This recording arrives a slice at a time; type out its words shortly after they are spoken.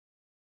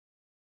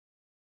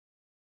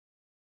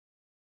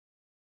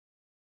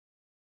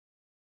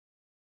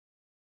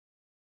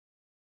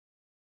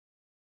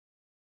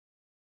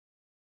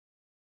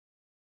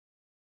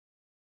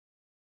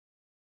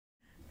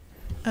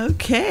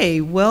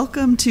Okay,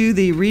 welcome to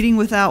the Reading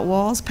Without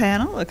Walls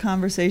panel, a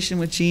conversation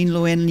with Jean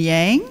Luen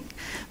Yang.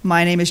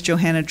 My name is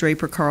Johanna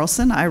Draper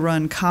Carlson. I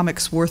run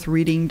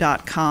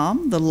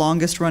comicsworthreading.com, the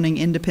longest-running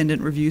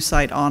independent review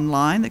site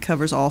online that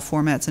covers all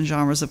formats and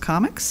genres of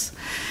comics.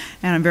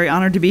 And I'm very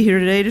honored to be here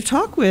today to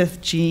talk with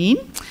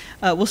Jean.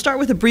 We'll start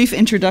with a brief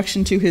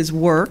introduction to his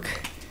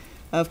work.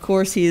 Of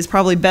course, he is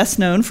probably best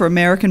known for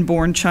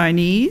American-Born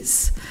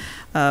Chinese,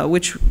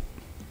 which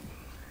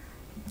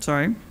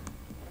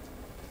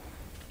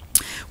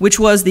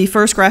was the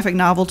first graphic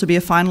novel to be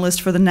a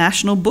finalist for the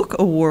National Book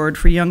Award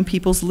for Young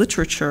People's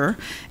Literature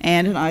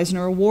and an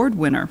Eisner Award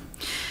winner.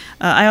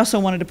 I also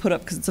wanted to put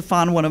up, because it's a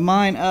fond one of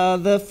mine,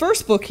 the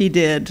first book he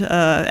did,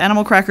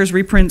 Animal Crackers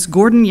reprints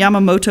Gordon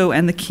Yamamoto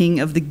and the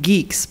King of the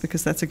Geeks,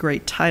 because that's a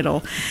great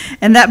title.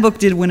 And that book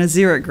did win a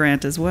Xeric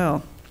grant as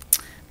well.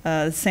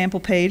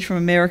 Sample page from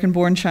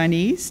American-Born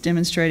Chinese,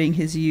 demonstrating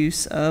his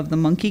use of the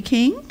Monkey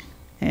King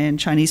and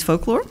Chinese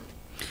folklore.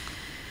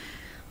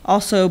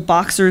 Also,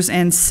 Boxers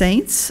and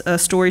Saints, a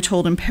story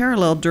told in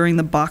parallel during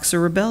the Boxer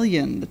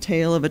Rebellion, the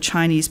tale of a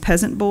Chinese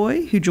peasant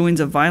boy who joins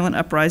a violent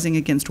uprising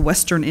against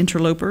Western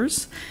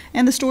interlopers,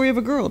 and the story of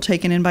a girl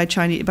taken in by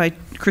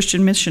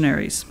Christian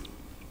missionaries.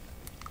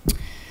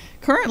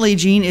 Currently,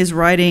 Jean is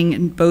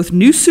writing both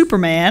New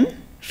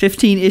Superman,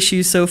 15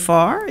 issues so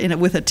far,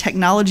 with a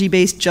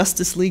technology-based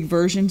Justice League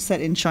version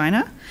set in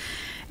China,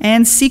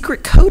 and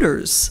Secret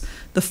Coders,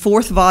 the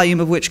fourth volume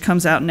of which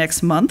comes out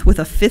next month, with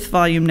a fifth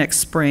volume next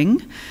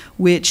spring,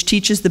 which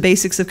teaches the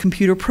basics of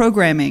computer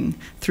programming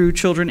through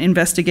children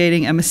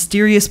investigating a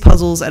mysterious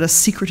puzzles at a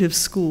secretive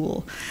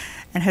school,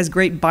 and has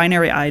great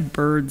binary-eyed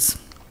birds.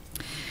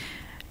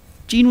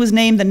 Jean was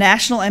named the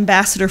National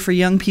Ambassador for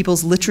Young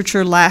People's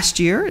Literature last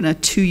year in a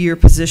 2-year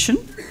position.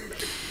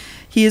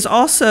 He is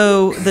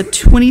also the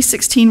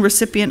 2016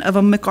 recipient of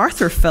a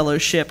MacArthur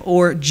Fellowship,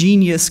 or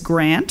Genius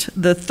Grant,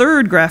 the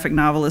third graphic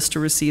novelist to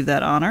receive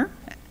that honor,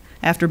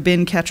 after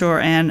Ben Ketchor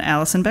and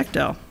Alison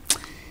Bechdel.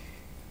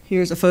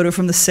 Here's a photo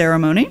from the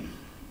ceremony.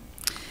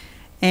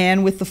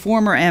 And with the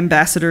former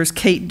ambassadors,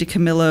 Kate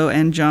DiCamillo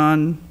and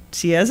John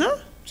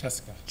Ciezza?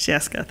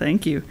 Cheska,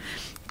 thank you.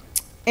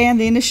 And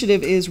the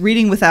initiative is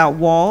Reading Without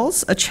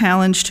Walls, a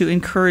challenge to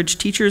encourage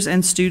teachers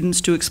and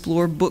students to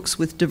explore books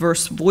with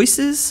diverse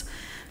voices,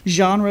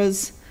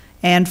 genres,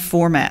 and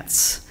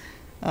formats.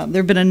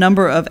 There have been a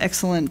number of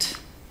excellent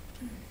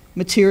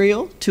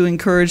material to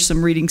encourage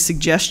some reading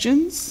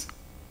suggestions.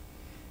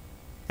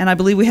 And I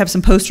believe we have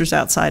some posters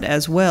outside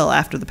as well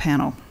after the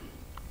panel.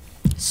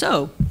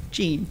 So,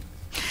 Jean,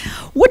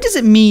 what does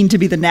it mean to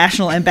be the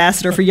National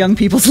Ambassador for Young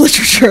People's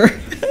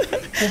Literature?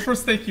 Well,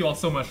 first, thank you all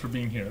so much for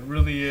being here. It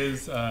really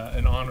is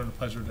an honor and a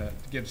pleasure to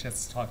get a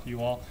chance to talk to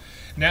you all.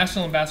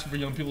 National Ambassador for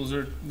Young People's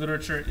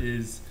Literature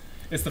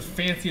it's the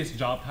fanciest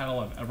job title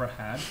I've ever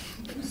had.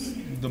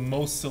 The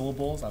most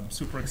syllables. I'm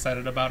super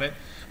excited about it.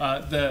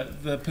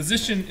 The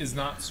position is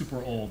not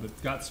super old.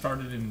 It got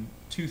started in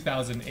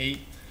 2008.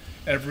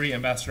 Every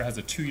ambassador has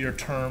a 2-year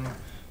term.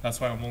 That's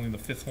why I'm only the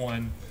 5th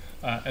one.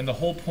 And the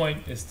whole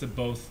point is to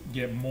both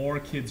get more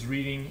kids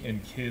reading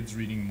and kids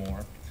reading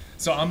more.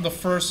 So I'm the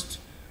first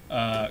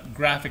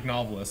graphic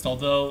novelist,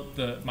 although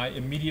my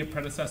immediate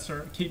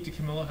predecessor, Kate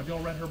DiCamillo, have you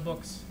all read her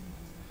books?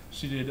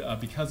 She did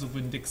Because of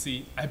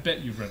Winn-Dixie. I bet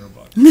you've read her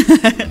book.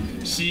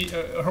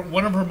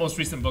 One of her most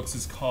recent books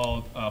is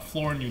called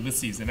Flora and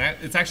Ulysses, and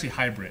it's actually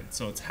hybrid.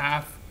 So it's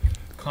half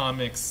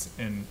comics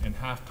and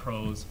half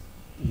prose.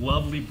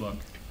 Lovely book.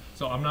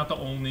 So I'm not the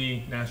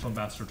only national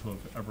ambassador to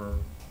have ever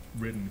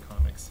written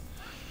comics.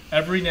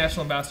 Every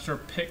national ambassador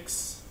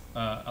picks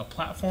a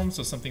platform,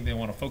 so something they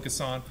want to focus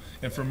on.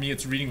 And for me,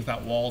 it's Reading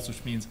Without Walls,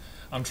 which means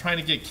I'm trying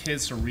to get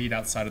kids to read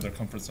outside of their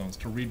comfort zones,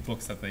 to read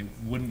books that they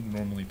wouldn't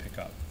normally pick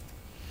up.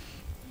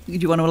 Do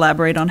you want to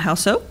elaborate on how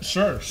so?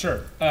 Sure.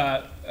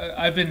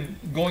 I've been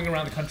going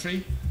around the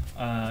country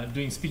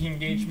doing speaking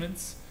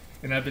engagements,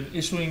 and I've been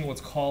issuing what's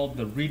called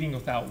the Reading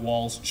Without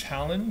Walls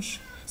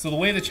Challenge. So the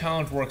way the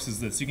challenge works is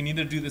this. You can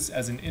either do this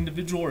as an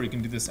individual or you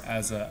can do this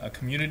as a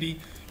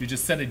community. You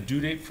just set a due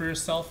date for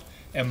yourself,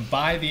 and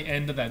by the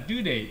end of that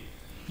due date,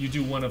 you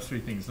do one of 3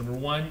 things. Number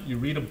 1, you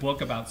read a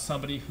book about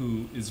somebody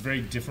who is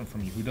very different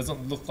from you, who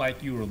doesn't look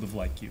like you or live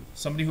like you.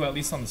 Somebody who, at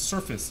least on the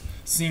surface,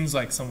 seems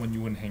like someone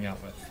you wouldn't hang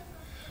out with.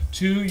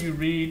 2, you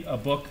read a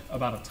book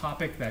about a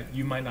topic that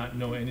you might not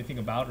know anything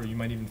about or you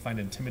might even find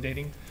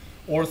intimidating.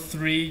 Or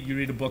 3, you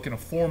read a book in a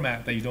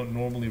format that you don't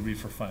normally read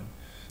for fun.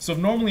 So if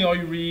normally all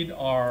you read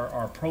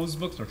are prose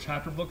books or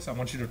chapter books, I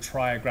want you to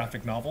try a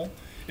graphic novel.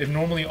 If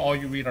normally all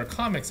you read are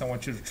comics, I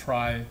want you to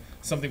try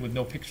something with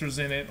no pictures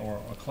in it,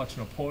 or a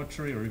collection of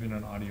poetry, or even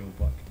an audio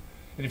book.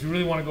 And if you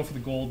really want to go for the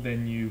gold,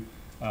 then you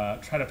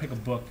try to pick a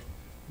book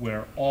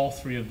where all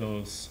 3 of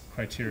those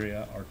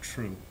criteria are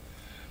true.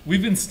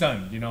 We've been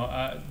stunned,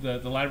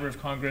 the Library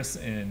of Congress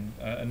and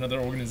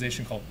another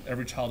organization called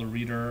Every Child a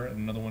Reader, and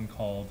another one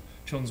called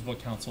Children's Book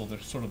Council.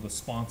 They're sort of the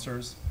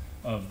sponsors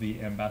of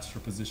the ambassador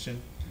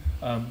position.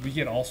 We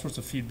get all sorts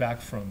of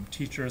feedback from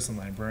teachers and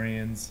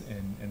librarians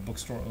and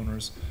bookstore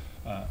owners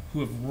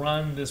who have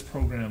run this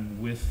program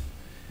with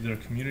their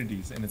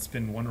communities, and it's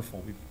been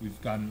wonderful.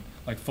 We've gotten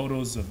like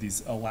photos of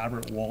these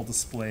elaborate wall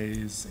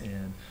displays,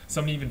 and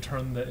some even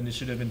turned the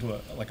initiative into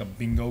a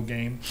bingo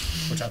game,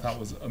 which I thought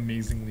was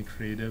amazingly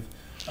creative.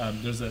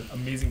 There's an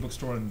amazing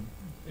bookstore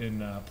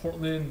in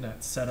Portland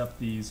that set up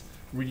these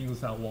Reading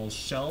Without Walls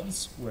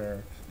shelves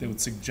where they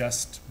would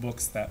suggest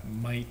books that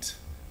might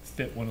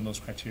fit one of those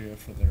criteria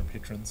for their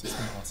patrons. It's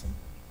been awesome.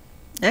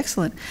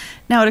 Excellent.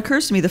 Now, it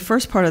occurs to me the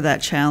first part of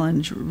that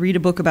challenge, read a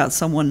book about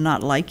someone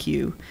not like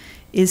you,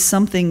 is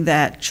something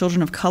that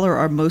children of color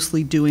are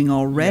mostly doing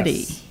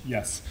already.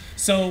 Yes.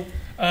 So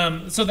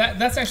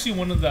that's actually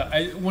one of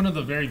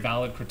the very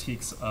valid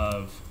critiques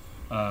of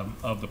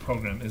the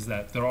program, is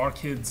that there are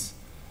kids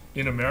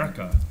in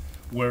America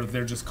where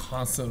they're just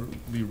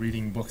constantly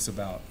reading books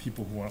about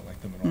people who aren't like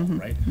them at all,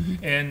 right?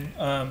 And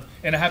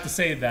I have to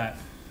say that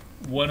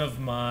one of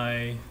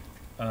my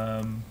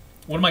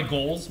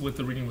goals with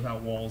the Reading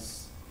Without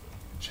Walls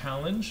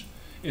challenge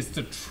is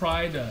to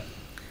try to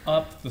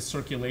up the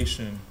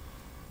circulation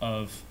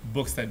of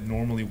books that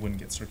normally wouldn't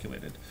get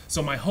circulated.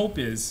 So my hope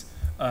is,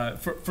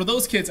 for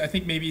those kids, I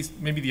think maybe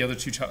the other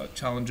two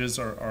challenges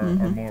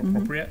are more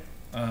appropriate.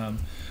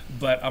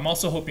 But I'm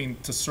also hoping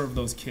to serve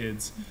those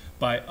kids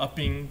by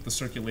upping the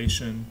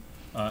circulation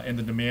and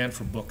the demand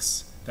for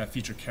books that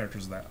feature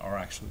characters that are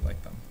actually like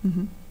them.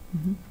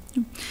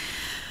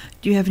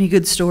 Do you have any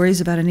good stories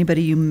about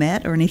anybody you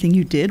met or anything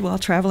you did while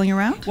traveling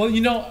around? Well,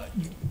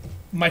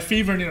 my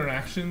favorite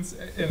interactions,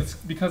 and it's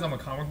because I'm a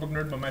comic book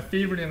nerd, but my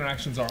favorite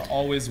interactions are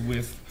always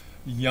with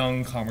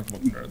young comic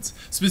book nerds,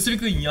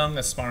 specifically young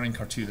aspiring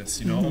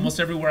cartoonists. Almost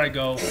everywhere I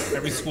go,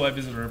 every school I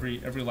visit or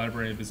every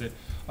library I visit,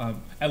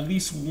 at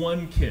least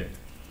one kid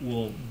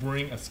will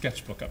bring a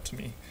sketchbook up to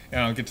me,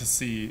 and I'll get to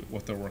see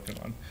what they're working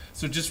on.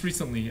 So just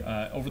recently,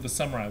 over the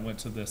summer, I went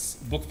to this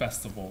book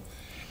festival,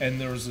 and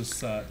there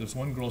was there's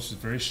one girl, she's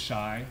very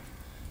shy,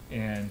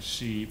 and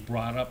she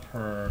brought up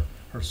her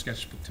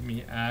sketchbook to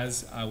me.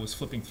 As I was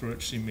flipping through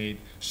it, she made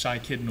shy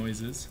kid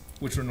noises,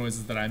 which were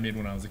noises that I made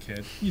when I was a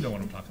kid. You know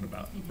what I'm talking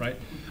about, right?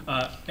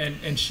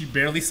 And she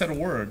barely said a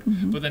word,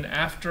 but then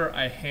after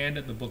I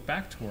handed the book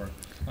back to her,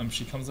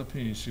 she comes up to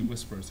me and she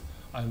whispers,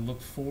 "I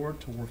look forward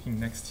to working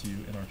next to you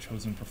in our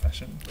chosen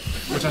profession,"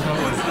 which I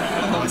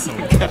thought was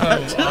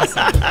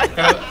awesome.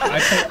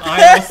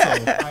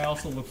 I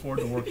also look forward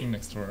to working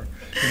next to her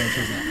in our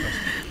chosen profession.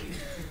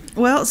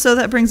 Well, so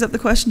that brings up the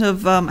question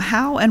of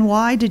how and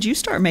why did you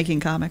start making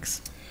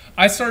comics?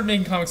 I started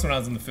making comics when I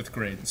was in the 5th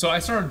grade. So I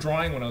started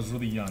drawing when I was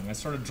really young. I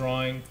started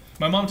drawing.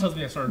 My mom tells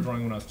me I started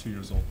drawing when I was 2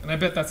 years old, and I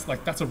bet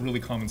that's a really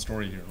common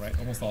story here, right?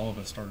 Almost all of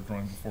us started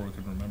drawing before we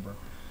could remember.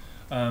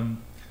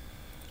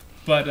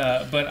 But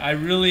I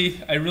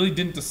really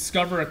didn't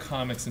discover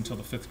comics until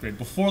the 5th grade.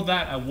 Before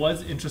that, I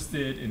was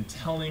interested in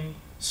telling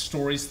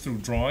stories through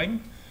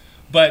drawing,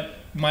 but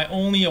my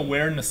only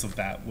awareness of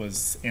that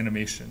was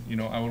animation.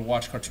 I would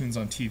watch cartoons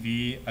on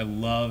TV. I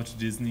loved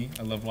Disney.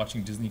 I loved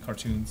watching Disney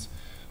cartoons.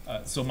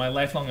 So my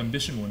lifelong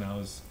ambition when I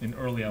was in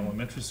early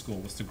elementary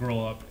school was to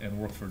grow up and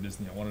work for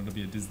Disney. I wanted to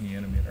be a Disney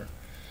animator.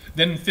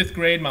 Then in 5th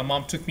grade, my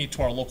mom took me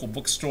to our local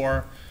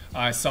bookstore.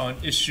 I saw an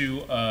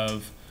issue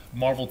of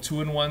Marvel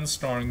 2-in-1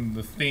 starring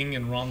The Thing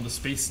and Rom the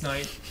Space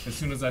Knight. As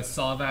soon as I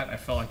saw that, I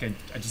felt like I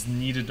just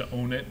needed to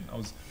own it. I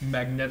was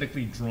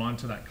magnetically drawn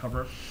to that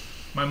cover.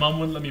 My mom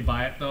wouldn't let me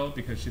buy it, though,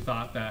 because she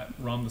thought that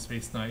Rom the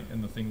Space Knight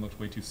and The Thing looked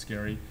way too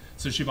scary.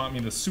 So she bought me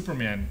the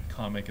Superman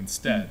comic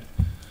instead.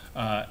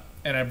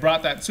 And I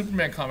brought that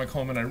Superman comic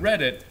home and I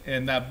read it,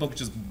 and that book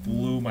just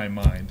blew my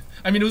mind.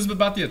 I mean, it was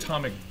about the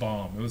atomic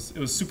bomb. It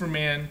was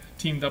Superman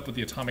teamed up with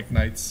the Atomic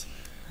Knights.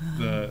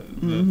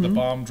 The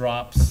bomb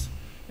drops,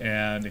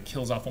 and it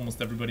kills off almost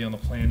everybody on the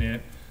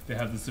planet. They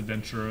have this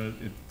adventure.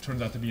 It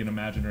turns out to be an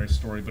imaginary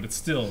story, but it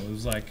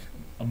was like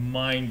a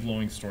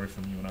mind-blowing story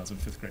for me when I was in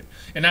 5th grade.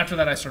 And after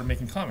that, I started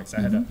making comics. I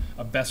had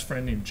a best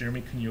friend named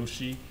Jeremy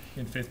Kunyoshi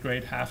in 5th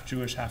grade, half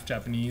Jewish, half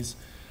Japanese.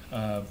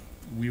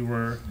 We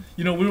were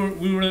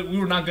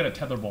not good at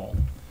tetherball.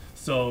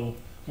 So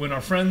when our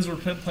friends were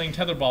playing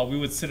tetherball, we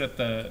would sit at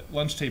the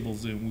lunch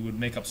tables and we would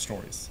make up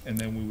stories, and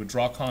then we would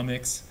draw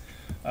comics.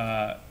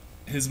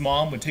 His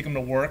mom would take him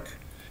to work.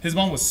 His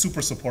mom was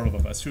super supportive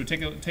of us. She would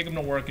take him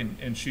to work,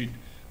 and she'd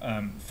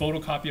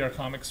photocopy our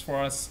comics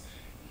for us,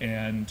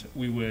 and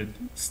we would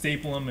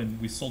staple them, and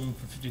we sold them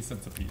for 50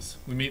 cents a piece.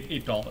 We made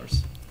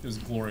 $8. It was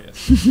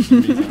glorious.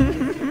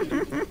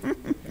 Yeah.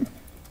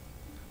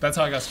 That's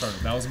how I got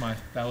started. That was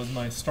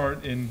my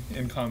start in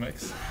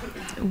comics.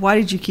 Why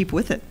did you keep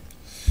with it?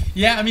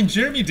 Yeah, I mean,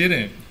 Jeremy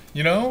didn't.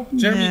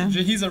 Jeremy,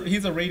 he's a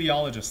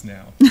radiologist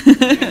now,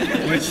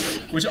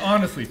 which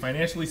honestly,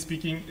 financially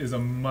speaking, is a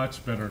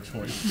much better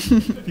choice.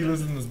 He lives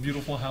in this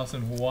beautiful house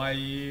in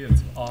Hawaii.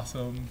 It's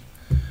awesome.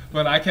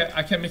 But I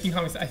kept making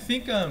comics. I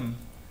think I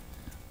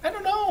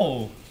don't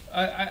know.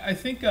 I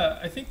think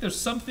there's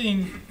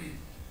something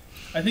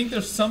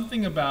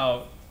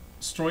about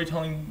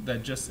storytelling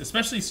that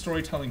especially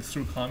storytelling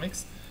through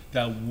comics,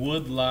 that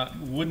would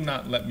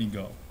not let me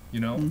go.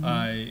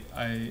 I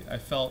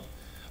felt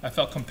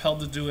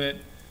compelled to do it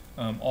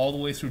all the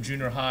way through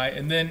junior high,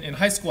 and then in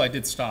high school I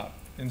did stop.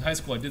 in high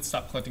school, I did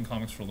stop collecting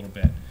comics for a little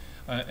bit.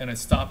 And I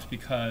stopped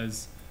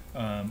because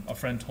a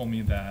friend told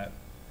me that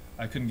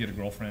I couldn't get a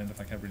girlfriend if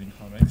I kept reading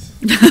comics.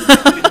 And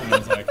I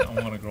was like, I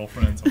want a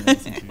girlfriend, so I want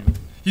to listen to you.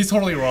 He's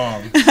totally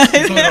wrong.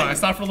 I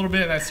stopped for a little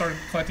bit, and I started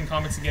collecting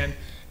comics again.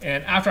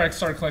 And after I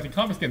started collecting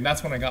comics again,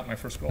 that's when I got my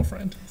first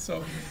girlfriend.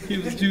 So he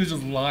was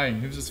just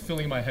lying. He was just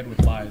filling my head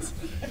with lies.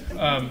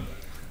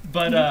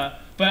 But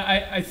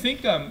I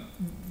think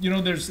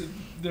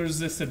there's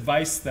this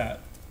advice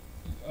that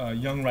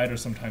young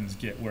writers sometimes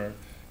get, where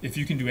if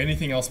you can do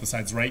anything else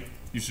besides write,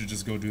 you should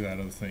just go do that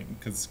other thing,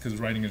 because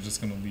writing is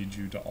just going to lead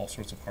you to all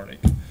sorts of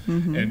heartache.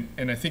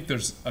 And I think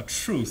there's a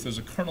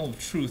kernel of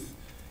truth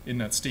in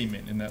that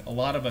statement, in that a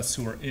lot of us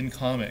who are in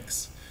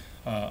comics,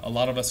 a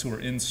lot of us who are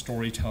in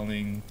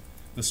storytelling,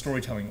 the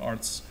storytelling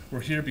arts, we're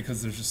here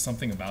because there's just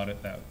something about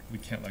it that we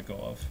can't let go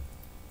of.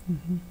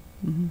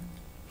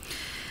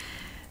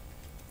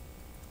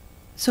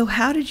 So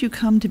how did you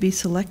come to be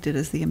selected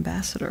as the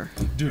ambassador?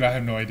 Dude, I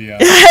have no idea.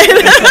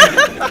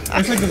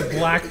 It's like this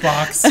black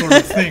box sort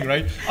of thing,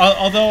 right?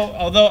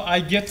 Although I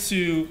get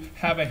to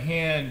have a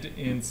hand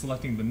in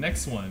selecting the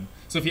next one.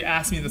 So if you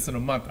ask me this in a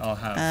month, I'll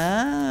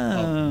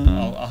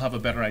have a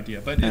better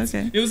idea. But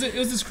it was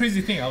this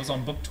crazy thing. I was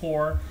on book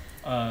tour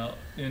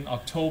in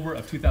October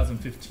of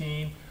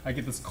 2015. I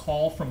get this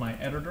call from my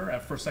editor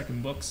at First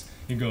Second Books.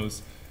 He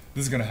goes,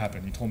 "This is going to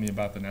happen." He told me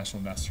about the national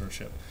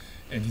ambassadorship.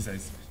 And he's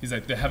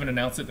like, they haven't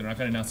announced it. They're not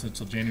going to announce it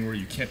until January.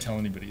 You can't tell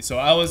anybody. So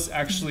I was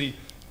actually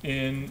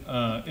in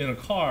a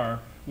car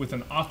with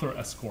an author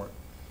escort.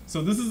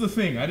 So this is the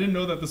thing. I didn't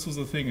know that this was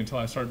a thing until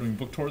I started doing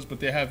book tours.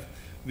 But they have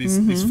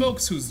these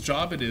folks whose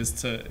job it is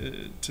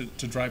to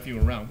drive you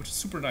around, which is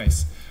super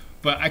nice.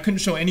 But I couldn't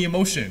show any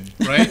emotion,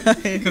 right?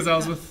 Because I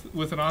was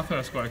with an author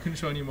escort. I couldn't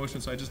show any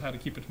emotion, so I just had to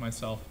keep it to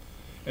myself.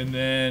 And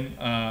then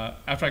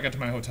after I got to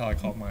my hotel, I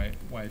called my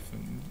wife,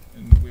 and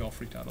we all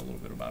freaked out a little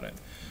bit about it.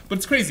 But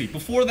it's crazy.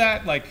 Before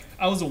that,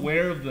 I was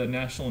aware of the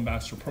National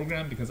Ambassador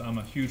Program because I'm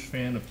a huge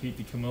fan of Kate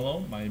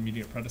DiCamillo, my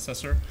immediate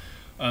predecessor.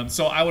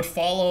 So I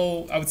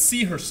would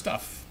see her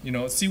stuff,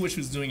 see what she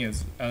was doing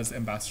as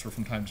ambassador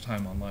from time to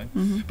time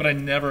online. But I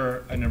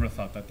never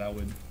thought that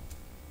would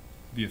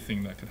be a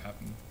thing that could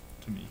happen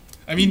to me.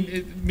 I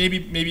mean,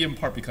 maybe in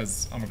part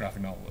because I'm a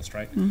graphic novelist,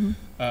 right?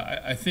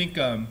 I think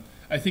in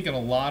a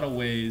lot of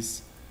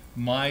ways,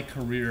 my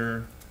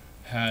career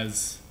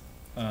has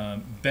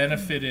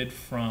benefited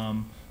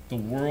from the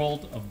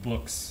world of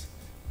books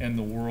and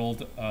the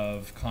world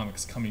of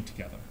comics coming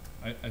together.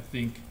 I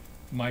think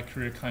my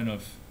career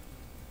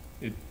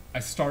I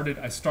started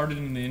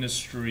in the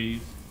industry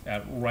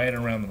at right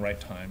around the right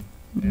time,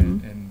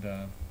 and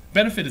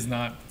benefit is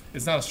not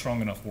a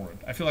strong enough word.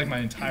 I feel like my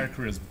entire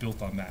career is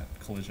built on that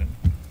collision.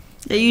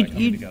 Yeah,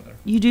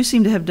 you do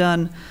seem to have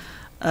done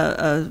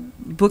a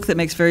book that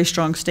makes very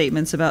strong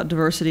statements about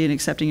diversity and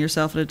accepting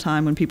yourself at a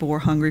time when people were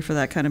hungry for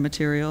that kind of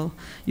material.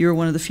 You were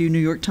one of the few New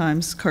York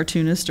Times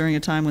cartoonists during a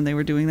time when they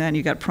were doing that, and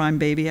you got Prime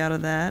Baby out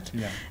of that.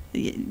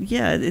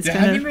 Yeah, it's kind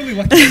of... I've been really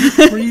lucky. I've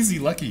been crazy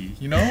lucky,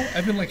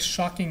 I've been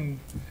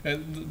shocking.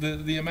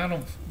 The amount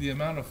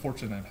of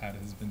fortune I've had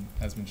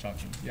has been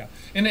shocking. Yeah,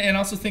 and I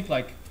also think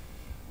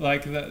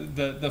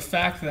the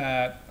fact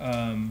that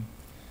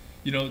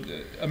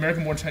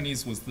American Born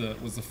Chinese was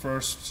the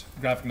first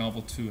graphic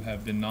novel to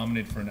have been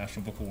nominated for a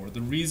National Book Award.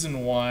 The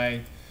reason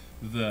why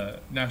the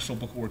National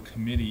Book Award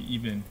Committee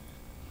even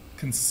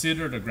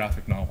considered a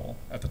graphic novel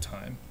at the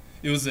time,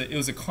 it was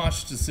a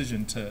conscious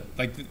decision to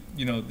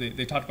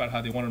they talked about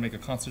how they wanted to make a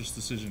conscious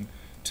decision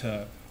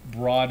to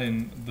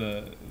broaden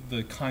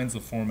the kinds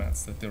of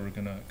formats that they were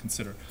going to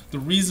consider. The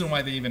reason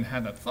why they even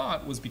had that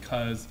thought was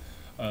because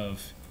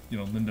of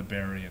Linda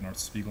Barry and Art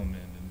Spiegelman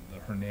and the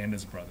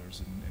Hernandez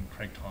brothers and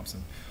Craig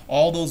Thompson.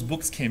 All those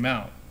books came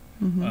out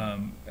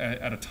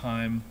at a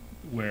time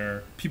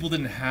where people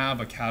didn't have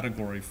a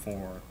category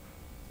for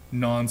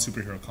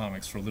non-superhero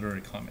comics, for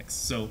literary comics.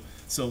 So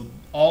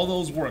all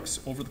those works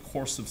over the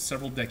course of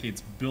several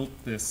decades built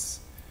this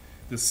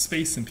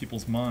space in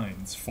people's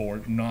minds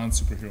for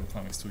non-superhero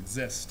comics to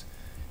exist.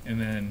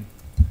 And then,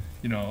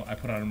 I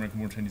put out American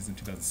Born Chinese in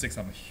 2006.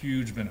 I'm a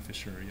huge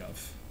beneficiary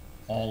of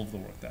all of the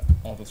work that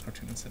all those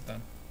cartoonists had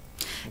done.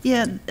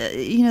 Yeah,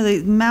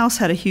 the Mouse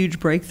had a huge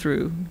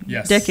breakthrough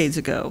decades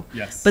ago.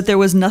 Yes. But there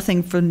was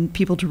nothing for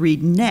people to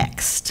read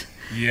next.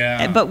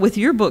 Yeah. But with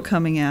your book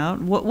coming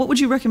out, what would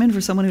you recommend for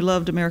someone who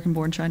loved American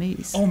Born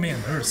Chinese? Oh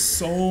man, there's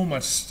so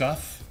much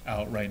stuff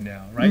out right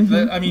now, right?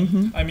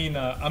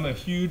 I'm a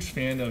huge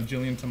fan of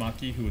Jillian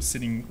Tamaki, who was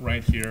sitting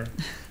right here.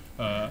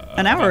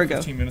 An hour ago.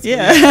 15 minutes ago.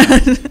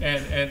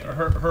 And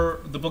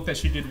the book that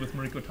she did with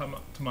Mariko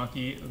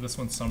Tamaki this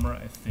one summer,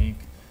 I think,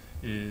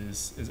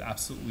 is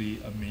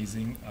absolutely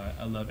amazing.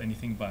 I love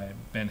anything by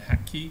Ben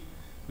Hatke,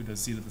 who does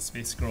Zeta the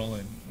Space Girl,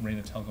 and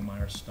Raina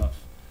Telgemeier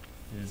stuff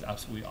is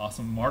absolutely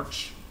awesome.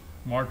 March,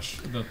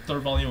 the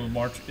third volume of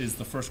March is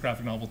the first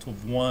graphic novel to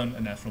have won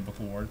a National Book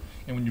Award,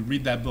 and when you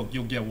read that book,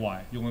 you'll get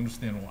why. You'll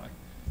understand why.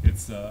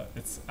 It's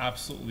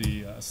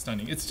absolutely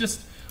stunning. It's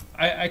just,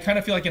 I kind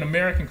of feel like in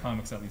American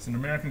comics, at least, in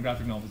American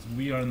graphic novels,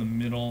 we are in the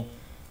middle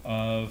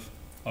of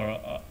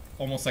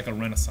almost like a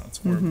renaissance,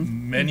 where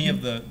many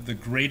of the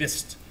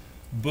greatest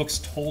books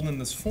told in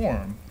this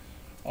form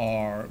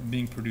are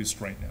being produced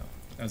right now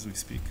as we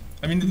speak.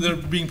 I mean, they're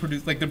being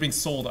produced, like they're being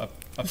sold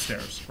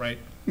upstairs, right?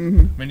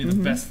 Many of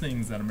the best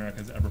things that America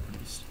has ever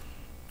produced.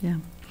 Yeah.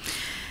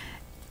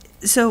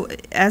 So,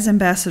 as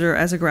ambassador,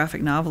 as a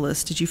graphic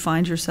novelist, did you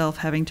find yourself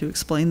having to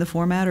explain the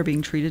format or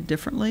being treated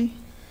differently?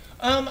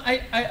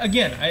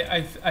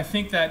 I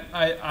think that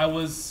I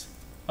was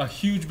a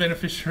huge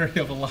beneficiary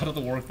of a lot of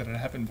the work that had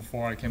happened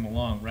before I came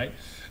along, right?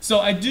 So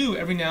I do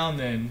every now and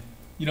then,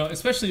 you know,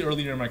 especially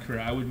earlier in my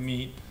career, I would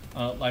meet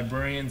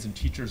librarians and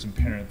teachers and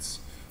parents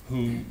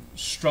who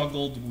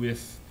struggled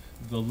with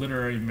the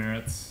literary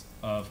merits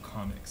of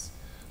comics.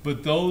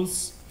 But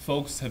those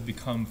folks have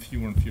become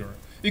fewer and fewer.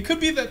 It could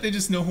be that they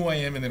just know who I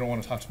am and they don't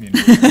want to talk to me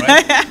anymore,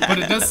 right? But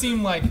it does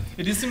seem like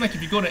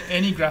if you go to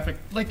any graphic,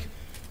 like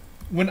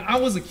when I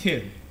was a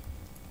kid,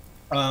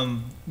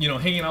 you know,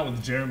 hanging out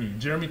with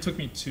Jeremy took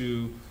me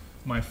to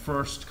my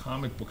first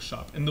comic book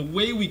shop. And the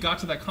way we got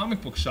to that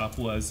comic book shop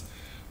was,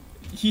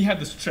 he had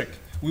this trick.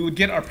 We would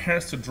get our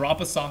parents to drop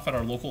us off at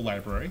our local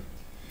library.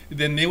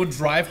 Then they would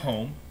drive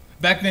home.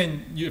 Back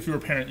then, if you were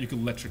a parent, you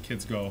could let your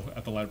kids go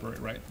at the library,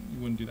 right? You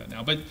wouldn't do that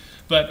now. But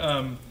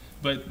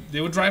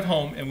they would drive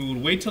home, and we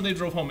would wait till they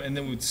drove home, and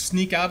then we would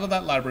sneak out of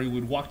that library.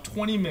 We'd walk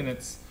 20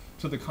 minutes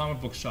to the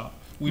comic book shop.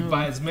 We'd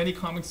buy as many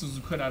comics as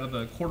we could out of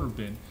the quarter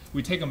bin.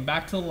 We'd take them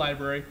back to the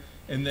library,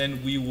 and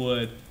then we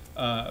would,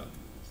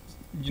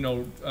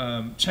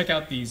 check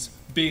out these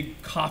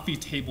big coffee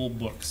table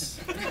books.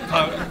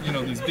 You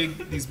know,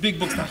 these big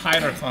books to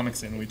hide our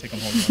comics in, and we'd take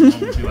them home.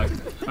 And we'd be like,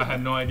 I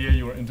had no idea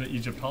you were into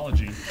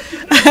Egyptology.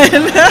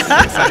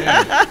 Yes, I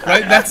am.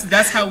 Right?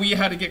 That's how we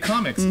had to get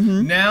comics.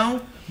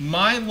 Now,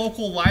 my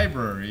local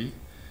library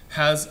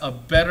has a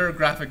better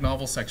graphic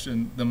novel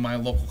section than my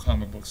local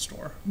comic book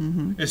store.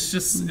 It's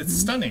just, it's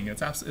stunning.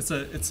 It's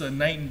a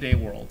night and day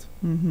world.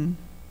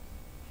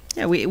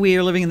 Yeah, we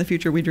are living in the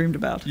future we dreamed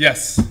about.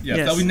 Yes.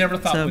 That we never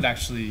thought would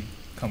actually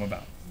come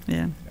about.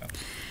 Yeah.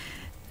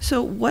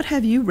 So what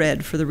have you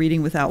read for the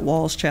Reading Without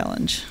Walls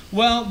Challenge?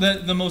 Well,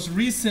 the most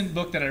recent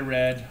book that I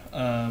read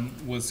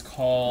was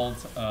called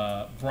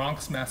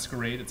Bronx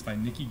Masquerade. It's by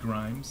Nikki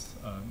Grimes,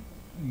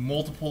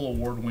 multiple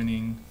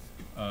award-winning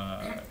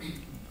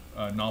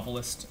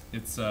novelist.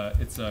 It's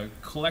a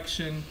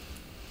collection.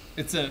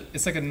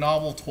 It's like a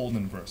novel told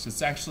in verse.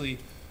 It's actually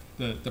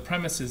the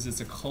premise is it's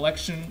a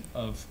collection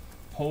of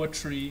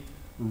poetry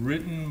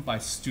written by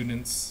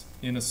students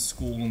in a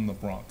school in the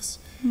Bronx.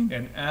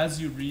 And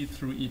as you read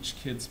through each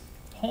kid's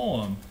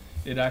poem,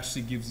 it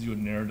actually gives you a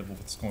narrative of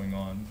what's going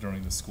on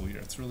during the school year.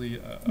 It's really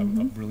a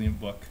brilliant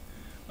book.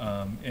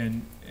 I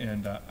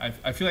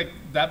feel like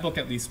that book,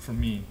 at least for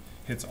me,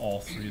 hits all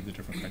three of the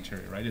different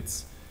criteria, right?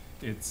 It's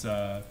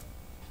the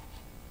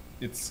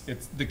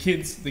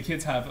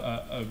kids have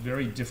a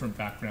very different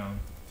background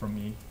from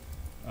me,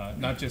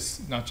 not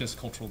just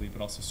culturally,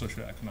 but also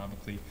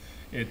socioeconomically.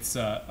 It's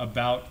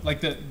about,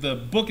 like,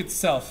 the book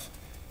itself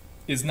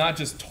is not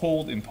just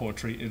told in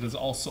poetry, it is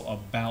also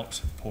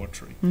about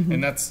poetry.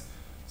 And that's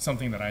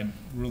something that I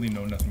really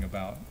know nothing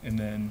about. And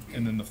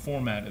then the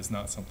format is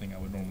not something I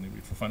would normally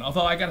read for fun.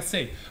 Although I gotta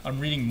say, I'm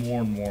reading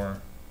more and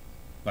more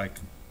like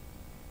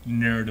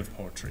narrative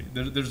poetry.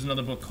 There's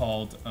another book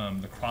called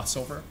The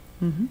Crossover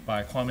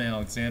by Kwame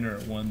Alexander.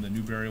 It won the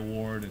Newbery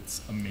Award.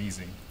 It's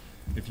amazing.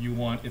 If you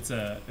want, it's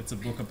a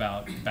book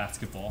about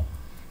basketball.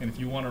 And if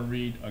you want to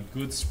read a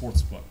good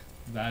sports book,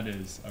 that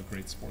is a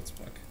great sports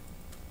book.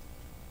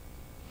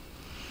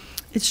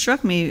 It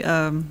struck me,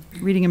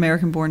 reading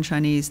American-Born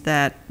Chinese,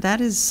 that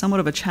is somewhat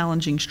of a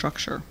challenging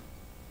structure.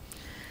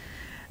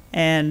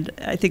 And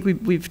I think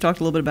we've talked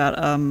a little bit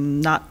about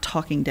not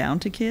talking down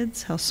to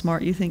kids, how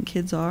smart you think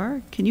kids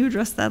are. Can you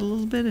address that a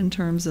little bit in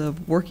terms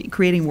of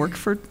creating work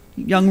for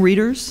young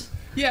readers?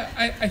 Yeah,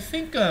 I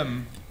think,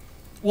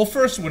 well,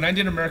 first, when I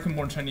did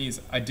American-Born Chinese,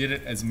 I did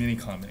it as mini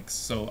comics.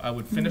 So I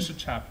would finish a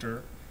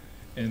chapter,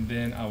 and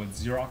then I would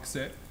Xerox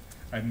it.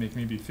 I'd make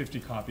maybe 50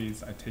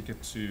 copies. I'd take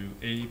it to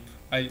Ape.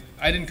 I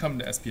didn't come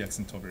to SPX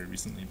until very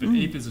recently, but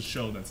Ape is a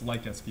show that's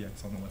like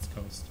SPX on the West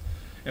Coast.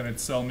 And I'd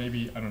sell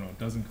maybe, I don't know, a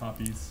dozen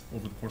copies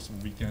over the course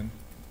of a weekend.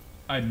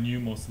 I knew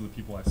most of the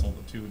people I sold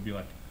it to. It would be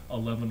like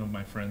 11 of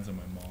my friends and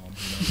my mom.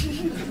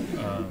 You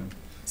know?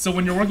 So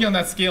when you're working on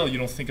that scale, you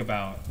don't think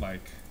about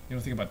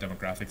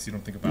demographics. You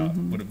don't think about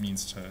what it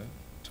means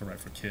to write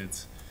for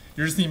kids.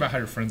 You're just thinking about how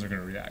your friends are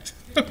going to react.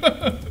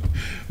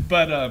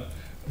 But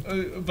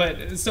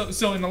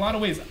so in a lot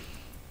of ways,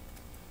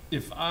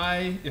 if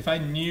I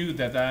knew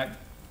that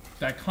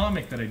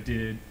comic that I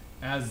did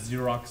as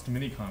Xeroxed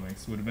mini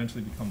comics would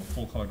eventually become a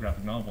full color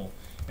graphic novel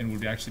and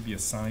would actually be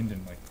assigned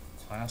in like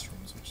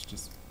classrooms, which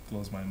just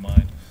blows my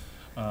mind.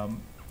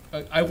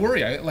 I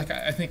worry.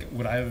 I think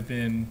would I have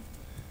been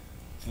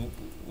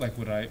like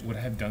would I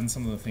have done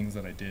some of the things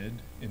that I did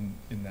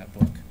in that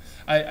book?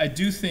 I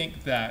do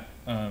think that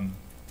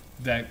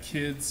that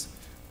kids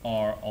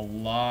are a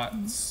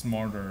lot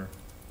smarter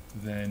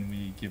than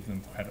we give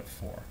them credit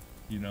for.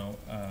 You know,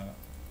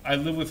 I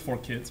live with 4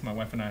 kids. My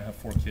wife and I have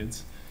 4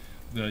 kids.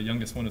 The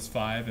youngest one is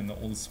 5, and the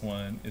oldest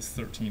one is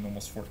 13,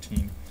 almost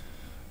 14.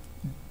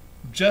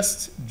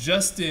 Just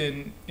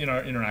in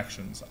our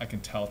interactions, I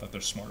can tell that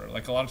they're smarter.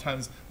 Like a lot of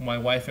times, my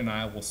wife and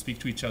I will speak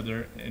to each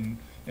other and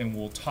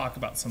we'll talk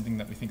about something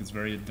that we think is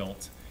very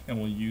adult, and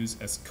we'll use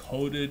as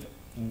coded,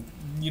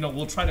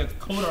 we'll try to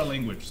code our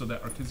language so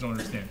that our kids don't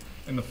understand.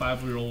 And the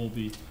 5-year-old will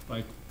be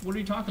like, "What are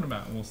you talking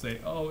about?" And we'll say,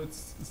 "Oh,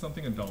 it's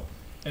something adult."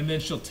 And then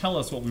she'll tell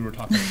us what we were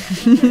talking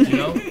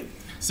about,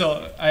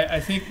 So I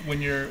think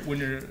when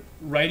you're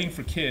writing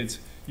for kids,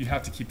 you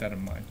have to keep that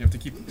in mind. You have to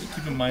keep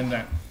in mind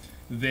that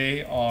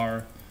they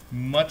are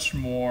much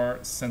more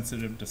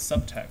sensitive to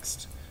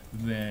subtext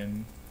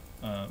than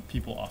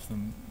people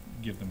often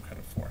give them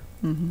credit for.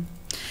 Mm-hmm.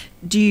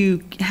 Do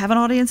you have an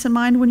audience in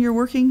mind when you're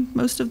working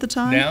most of the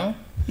time? Now?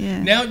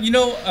 Yeah.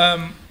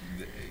 Now,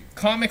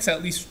 comics,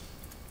 at least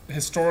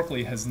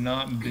historically, has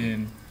not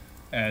been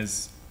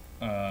as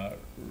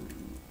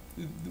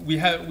we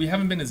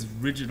haven't been as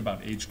rigid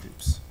about age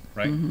groups,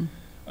 right? Mm-hmm.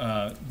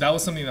 That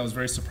was something that was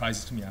very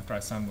surprising to me after I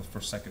signed with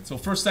First Second. So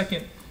First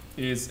Second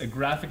is a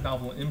graphic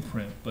novel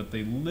imprint, but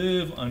they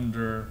live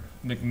under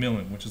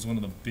Macmillan, which is one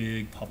of the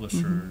big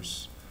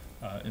publishers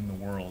in the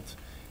world.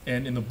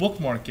 And in the book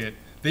market,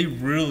 they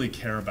really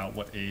care about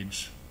what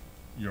age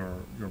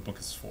your book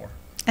is for.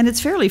 And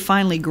it's fairly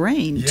finely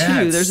grained too.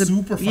 It's There's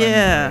super finely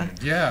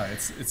grained. Yeah,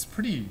 it's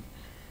pretty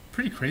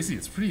crazy.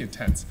 It's pretty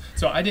intense.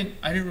 So I didn't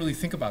really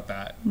think about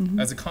that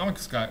as a comic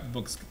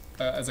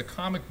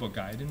book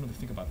guy. I didn't really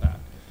think about that.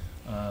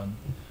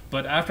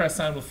 But after I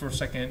signed with First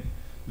Second,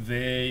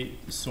 they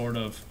sort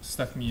of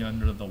stuck me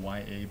under the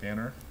YA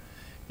banner.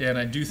 And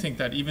I do think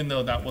that even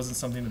though that wasn't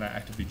something that I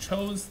actively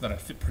chose, that I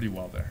fit pretty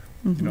well there.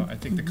 I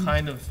think the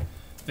kind of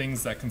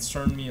things that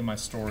concern me in my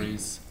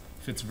stories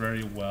fits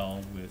very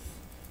well with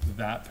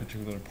that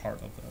particular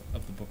part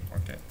of the book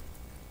market.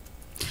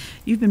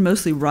 You've been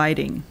mostly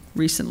writing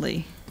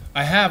recently.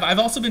 I have. I've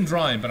also been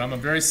drawing, but I'm a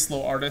very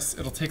slow artist.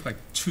 It'll take like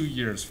 2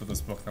 years for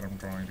this book that I'm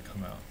drawing to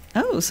come out.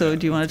 Oh, so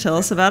do you want to tell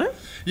us about it?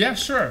 Yeah,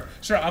 sure.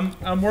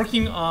 I'm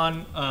working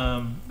on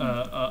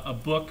a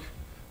book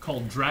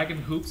called Dragon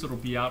Hoops. It'll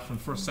be out from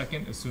First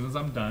Second as soon as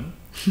I'm done.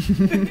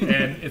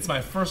 And it's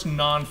my first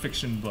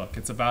nonfiction book.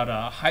 It's about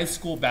a high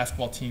school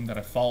basketball team that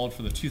I followed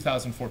for the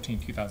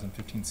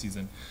 2014-2015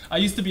 season. I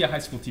used to be a high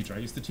school teacher. I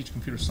used to teach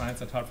computer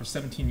science. I taught for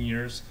 17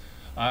 years.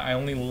 I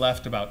only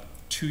left about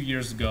 2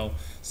 years ago.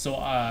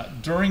 So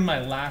during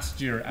my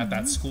last year at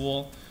that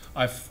school,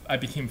 I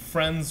became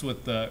friends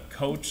with the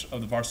coach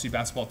of the varsity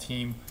basketball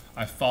team.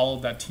 I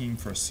followed that team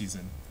for a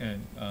season.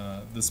 And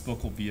this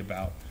book will be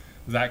about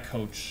that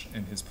coach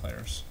and his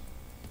players.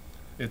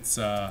 It's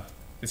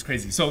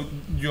crazy. So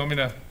you want me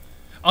to?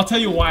 I'll tell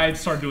you why I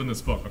started doing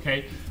this book.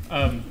 Okay,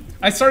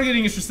 I started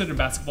getting interested in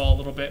basketball a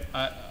little bit.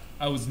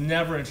 I was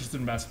never interested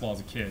in basketball as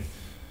a kid,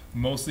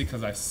 mostly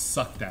because I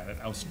sucked at it.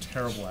 I was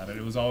terrible at it.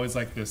 It was always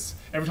like this.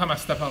 Every time I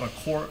stepped on a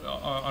court,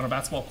 on a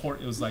basketball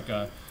court, it was like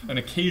an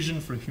occasion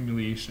for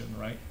humiliation,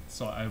 right?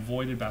 So I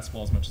avoided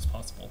basketball as much as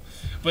possible.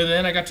 But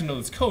then I got to know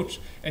this coach,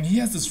 and he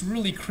has this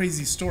really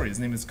crazy story. His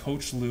name is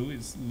Coach Lou.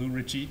 He's Lou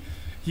Ritchie.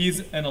 He's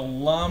an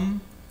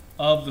alum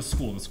of the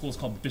school. The school is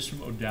called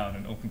Bishop O'Dowd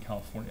in Oakland,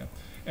 California.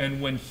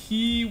 And when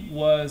he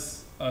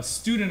was a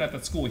student at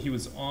that school, he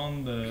was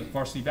on the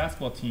varsity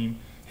basketball team.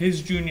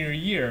 His junior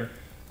year,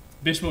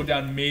 Bishop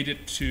O'Dowd made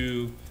it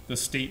to the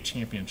state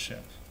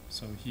championship.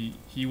 So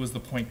he was the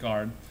point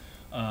guard.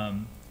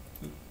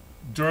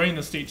 During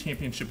the state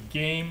championship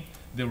game,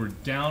 they were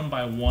down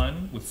by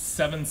 1 with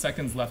 7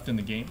 seconds left in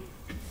the game.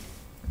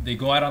 They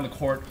go out on the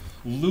court.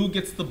 Lou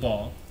gets the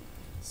ball.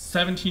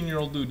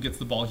 17-year-old Lou gets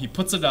the ball. He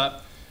puts it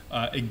up.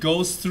 It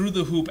goes through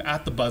the hoop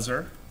at the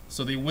buzzer.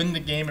 So they win the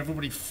game.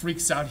 Everybody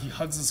freaks out. He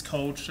hugs his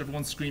coach.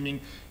 Everyone's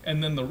screaming.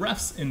 And then the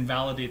refs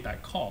invalidate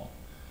that call.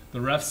 The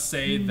refs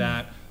say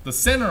that the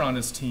center on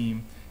his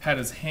team had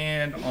his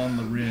hand on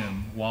the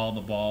rim while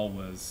the ball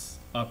was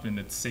up in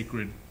its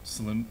sacred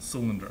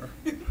cylinder.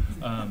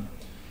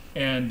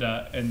 And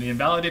they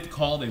invalidate the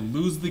call. They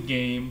lose the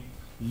game.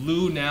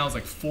 Lou now is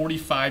like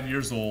 45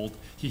 years old.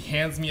 He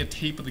hands me a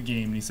tape of the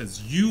game and he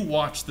says, "You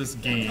watch this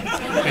game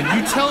and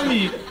you tell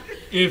me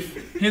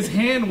if his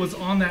hand was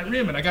on that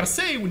rim." And I gotta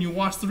say, when you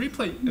watch the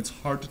replay, it's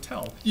hard to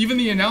tell. Even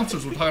the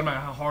announcers were talking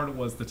about how hard it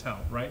was to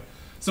tell, right?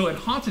 So it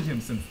haunted him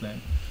since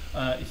then.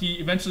 He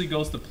eventually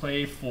goes to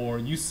play for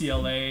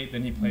UCLA,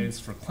 then he plays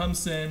for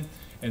Clemson,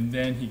 and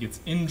then he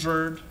gets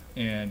injured,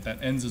 and that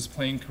ends his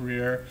playing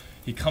career.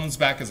 He comes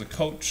back as a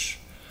coach,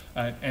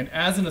 and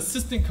as an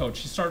assistant coach,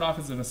 he started off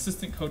as an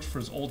assistant coach for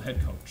his old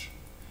head coach.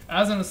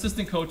 As an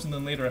assistant coach and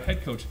then later a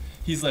head coach,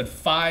 he's led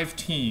 5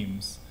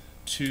 teams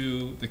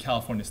to the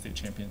California State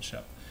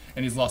Championship,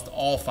 and he's lost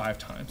all 5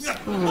 times.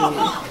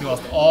 He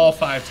lost all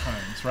 5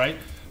 times, right?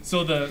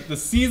 So the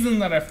season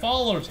that I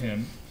followed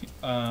him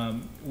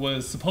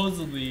was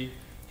supposedly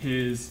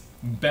his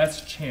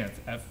best chance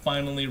at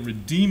finally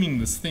redeeming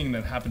this thing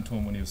that happened to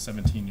him when he was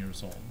 17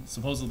 years old.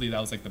 Supposedly that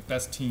was like the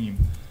best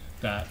team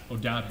that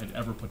O'Dowd had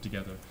ever put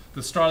together.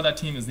 The star of that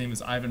team, his name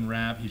is Ivan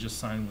Rabb. He just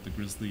signed with the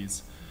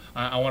Grizzlies.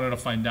 I wanted to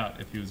find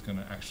out if he was going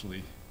to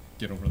actually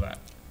get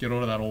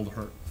over that old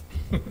hurt.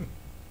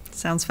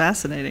 Sounds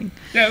fascinating.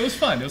 Yeah, it was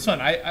fun.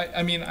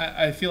 I mean,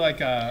 I feel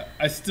like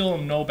I still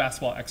am no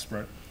basketball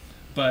expert,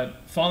 but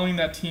following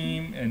that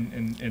team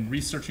and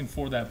researching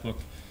for that book,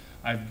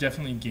 I've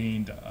definitely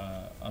gained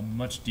a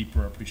much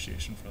deeper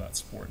appreciation for that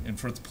sport and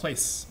for its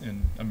place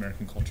in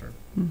American culture.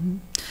 Mm-hmm.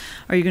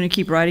 Are you going to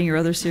keep writing your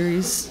other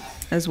series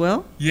as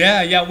well?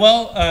 Yeah.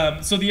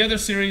 Well, so the other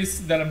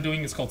series that I'm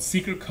doing is called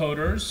Secret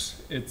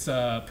Coders. It's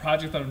a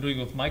project that I'm doing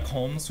with Mike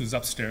Holmes, who's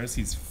upstairs.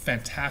 He's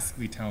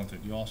fantastically talented.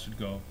 You all should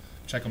go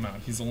check him out.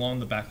 He's along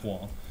the back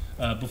wall.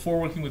 Before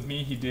working with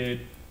me, he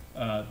did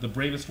the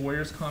Bravest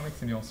Warriors comics,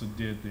 and he also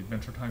did the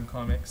Adventure Time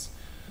comics.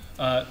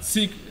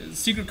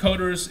 Secret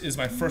Coders is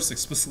my first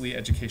explicitly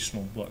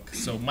educational book.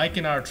 So Mike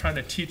and I are trying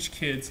to teach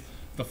kids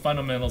the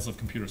fundamentals of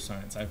computer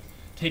science. I've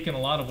taken a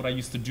lot of what I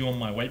used to do on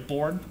my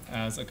whiteboard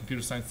as a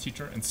computer science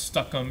teacher and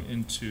stuck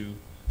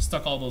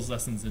all those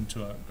lessons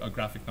into a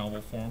graphic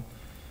novel form.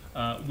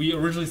 We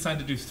originally signed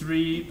to do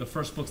 3. The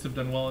first books have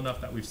done well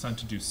enough that we've signed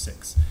to do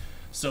 6.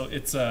 So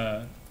it's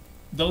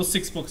those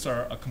 6 books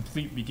are a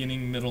complete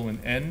beginning, middle,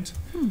 and end.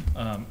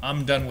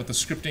 I'm done with the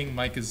scripting.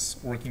 Mike is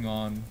working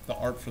on the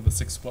art for the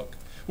 6th book.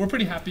 We're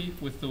pretty happy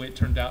with the way it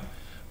turned out.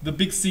 The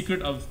big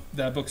secret of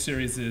that book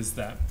series is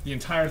that the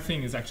entire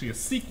thing is actually a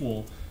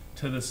sequel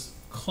to this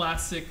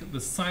classic, the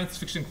science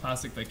fiction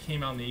classic that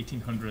came out in the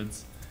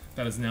 1800s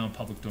that is now in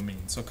public domain.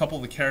 So a couple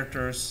of the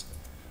characters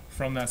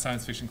from that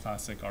science fiction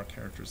classic are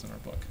characters in our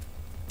book.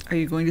 Are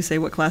you going to say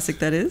what classic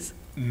that is?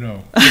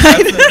 No.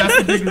 That's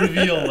the big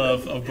reveal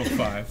of book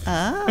 5.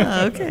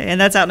 Ah, okay.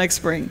 And that's out next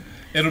spring.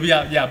 It'll be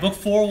out, yeah. Book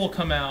 4 will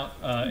come out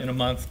in a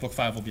month. Book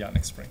 5 will be out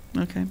next spring.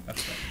 Okay.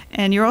 That's right.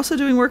 And you're also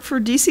doing work for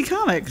DC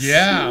Comics.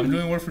 Yeah, I'm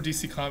doing work for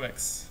DC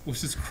Comics,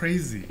 which is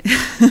crazy.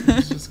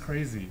 It's just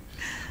crazy.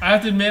 I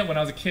have to admit, when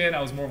I was a kid,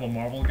 I was more of a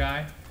Marvel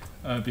guy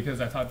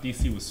because I thought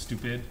DC was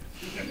stupid.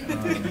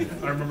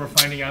 I remember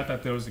finding out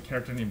that there was a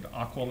character named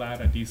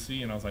Aqualad at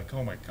DC, and I was like,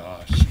 oh my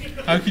gosh,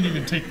 how can you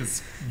even take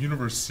this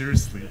universe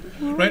seriously?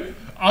 Right?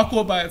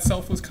 Aqua by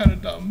itself was kind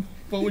of dumb,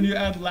 but when you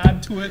add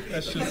Lad to it,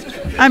 that's just...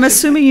 I'm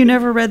assuming you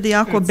never read the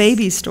Aqua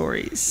Baby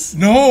stories.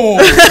 No!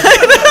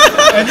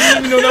 I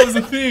didn't even know that was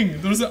a thing.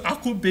 There was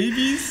Aqua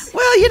Babies?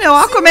 Well, you know,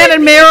 Aquaman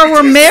and Mera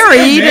were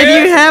married,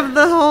 and you have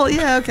the whole...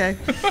 Yeah, okay.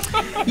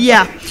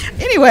 Yeah.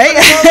 Anyway.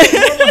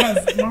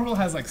 Marvel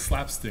has like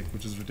slapstick,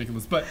 which is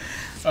ridiculous, but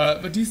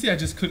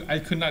DC, I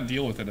could not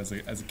deal with it as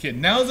a kid.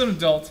 Now as an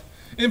adult,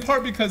 in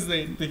part because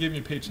they gave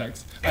me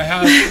paychecks, I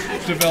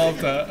have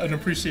developed an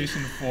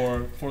appreciation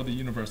for the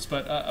universe.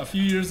 But a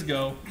few years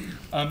ago,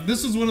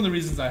 this was one of the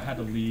reasons I had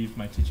to leave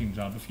my teaching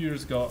job. A few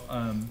years ago,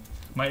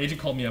 my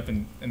agent called me up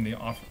and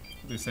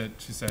she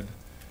said,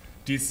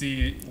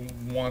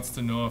 DC wants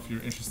to know if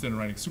you're interested in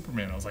writing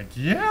Superman. I was like,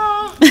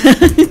 yeah.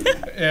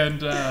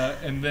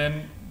 and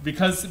then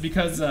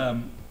because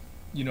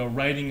you know,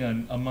 writing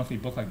a monthly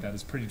book like that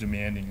is pretty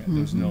demanding. Mm-hmm.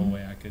 There's no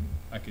way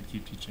I could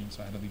keep teaching,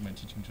 so I had to leave my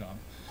teaching job.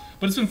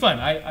 But it's been fun.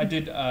 I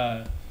did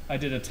a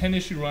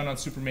 10-issue run on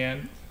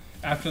Superman.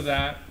 After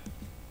that,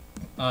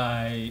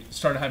 I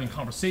started having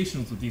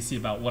conversations with DC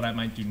about what I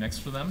might do next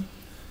for them.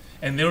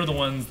 And they were the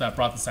ones that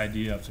brought this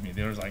idea up to me.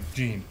 They were like,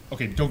 Gene,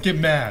 okay, don't get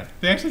mad.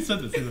 They actually said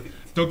this. They said,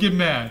 don't get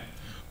mad,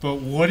 but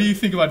what do you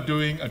think about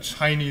doing a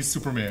Chinese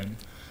Superman?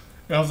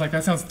 And I was like,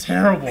 that sounds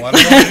terrible. I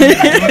don't know why you do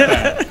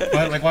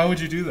that. Why would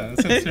you do that?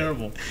 That sounds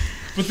terrible.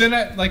 But then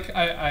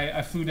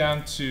I flew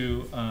down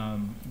to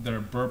their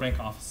Burbank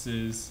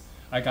offices.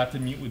 I got to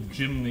meet with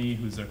Jim Lee,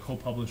 who's their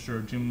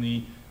co-publisher. Jim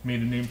Lee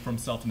made a name for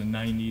himself in the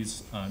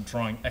 90s,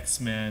 drawing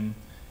X-Men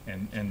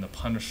and The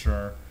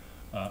Punisher.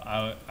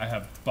 I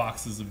have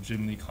boxes of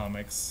Jim Lee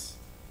comics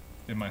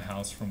in my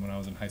house from when I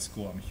was in high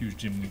school. I'm a huge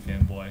Jim Lee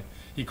fanboy.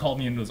 He called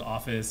me into his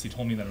office. He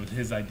told me that it was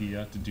his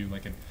idea to do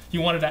he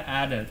wanted to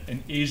add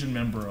an Asian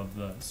member of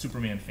the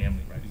Superman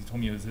family, right? He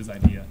told me it was his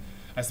idea.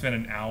 I spent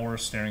an hour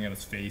staring at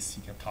his face.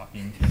 He kept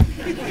talking.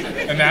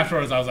 And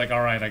afterwards, I was like,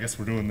 all right, I guess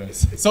we're doing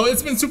this. So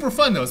it's been super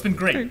fun, though. It's been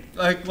great.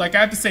 Like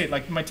I have to say,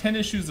 my 10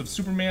 issues of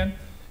Superman,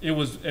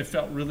 it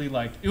felt really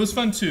it was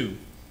fun, too.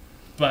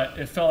 But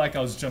it felt like I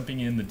was jumping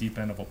in the deep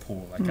end of a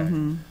pool.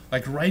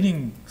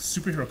 Writing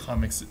superhero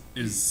comics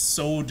is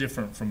so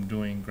different from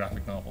doing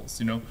graphic novels.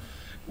 You know,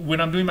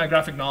 when I'm doing my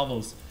graphic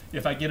novels,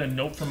 if I get a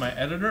note from my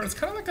editor, it's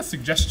kind of like a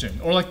suggestion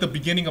or like the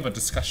beginning of a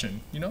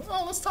discussion. You know,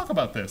 oh, let's talk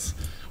about this.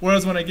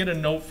 Whereas when I get a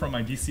note from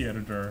my DC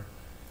editor,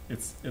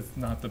 it's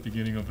not the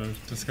beginning of a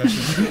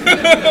discussion.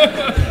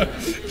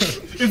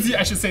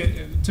 I should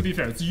say, to be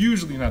fair, it's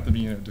usually not the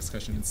beginning of a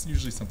discussion. It's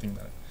usually something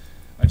that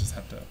I just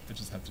have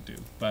to do.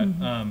 But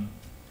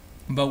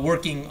but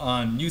working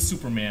on New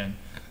Superman,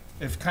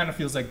 it kind of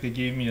feels like they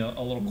gave me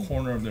a little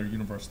corner of their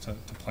universe to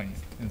play in,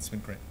 and it's been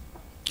great.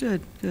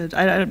 Good.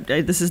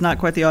 This is not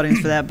quite the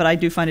audience for that, but I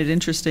do find it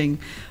interesting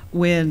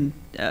when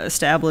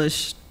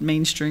established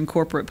mainstream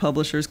corporate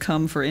publishers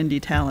come for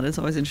indie talent. It's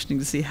always interesting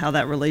to see how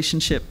that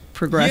relationship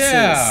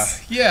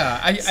progresses. Yeah.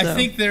 I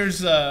think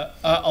there's a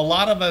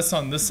lot of us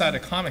on this side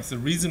of comics. The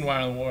reason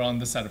why we're on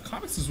this side of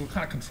comics is we're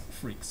kind of control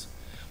freaks.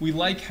 We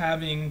like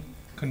having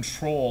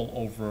control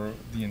over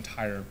the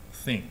entire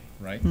thing,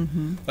 right?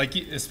 Mm-hmm. Like,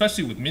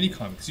 especially with mini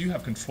comics, you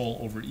have control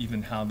over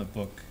even how the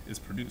book is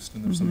produced,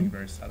 and there's something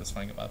very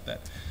satisfying about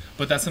that.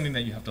 But that's something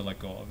that you have to let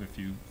go of if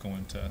you go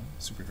into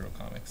superhero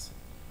comics.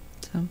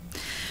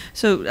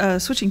 So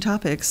switching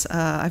topics,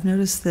 I've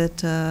noticed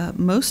that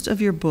most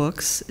of your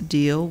books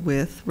deal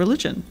with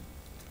religion.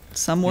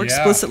 Some more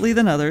explicitly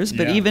than others,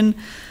 but even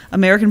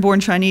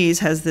American-Born Chinese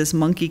has this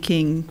Monkey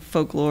King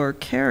folklore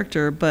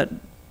character, but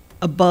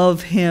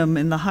above him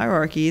in the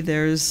hierarchy,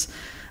 there's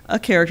a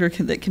character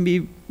that can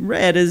be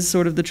read as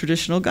sort of the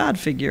traditional God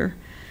figure.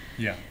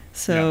 Yeah.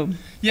 So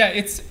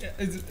it's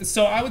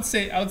so I would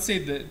say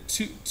the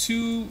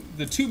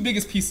two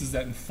biggest pieces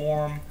that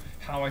inform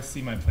how I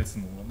see my place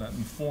in the world, that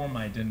inform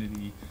my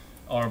identity,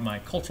 are my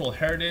cultural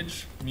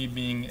heritage, me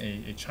being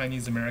a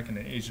Chinese American,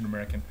 an Asian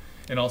American,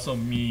 and also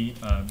me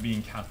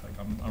being Catholic.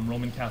 I'm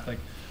Roman Catholic.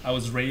 I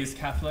was raised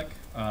Catholic.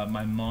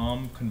 My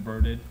mom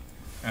converted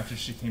after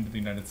she came to the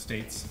United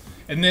States.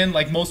 And then,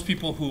 like most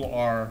people who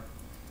are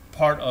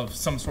part of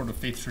some sort of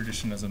faith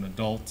tradition as an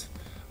adult,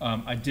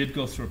 I did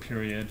go through a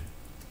period.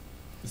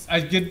 I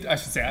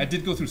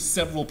did go through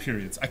several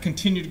periods. I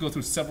continue to go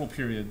through several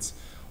periods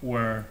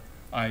where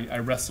I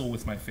wrestle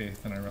with my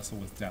faith and I wrestle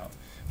with doubt.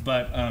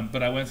 But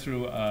I went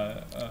through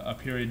a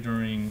period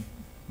during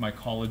my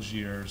college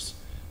years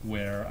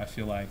where I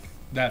feel like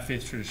that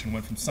faith tradition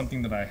went from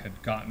something that I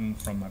had gotten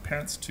from my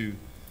parents to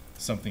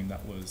something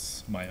that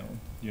was my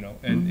own, you know.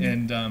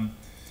 And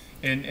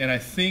I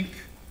think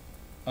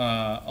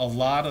a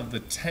lot of the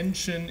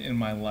tension in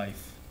my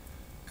life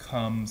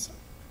comes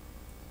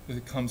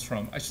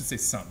from, I should say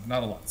some,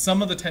 not a lot.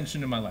 Some of the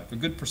tension in my life, a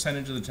good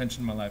percentage of the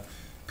tension in my life,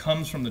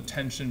 comes from the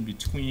tension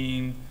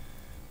between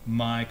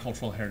my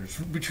cultural heritage,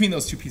 between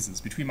those two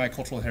pieces, between my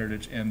cultural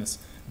heritage and this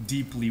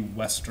deeply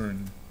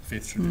Western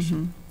faith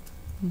tradition.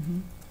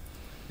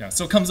 Yeah,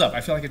 so it comes up.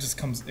 I feel like it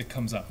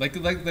comes up. Like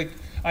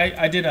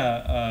I did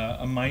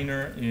a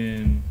minor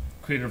in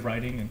creative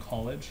writing in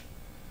college,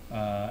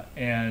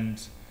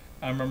 and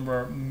I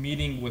remember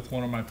meeting with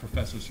one of my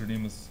professors. Her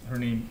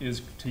name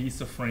is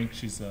Thaisa Frank.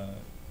 She's a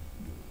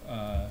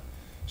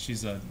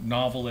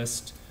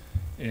novelist,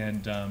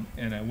 and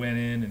I went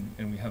in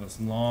and we had this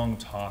long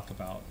talk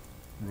about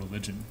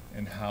religion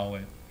and how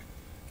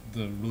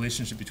the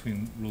relationship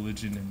between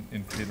religion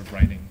and creative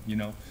writing. You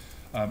know,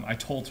 I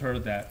told her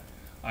that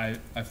I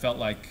felt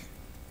like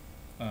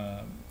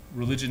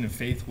religion and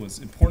faith was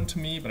important to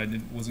me, but I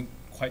wasn't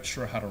quite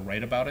sure how to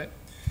write about it.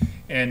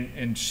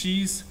 And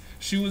she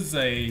was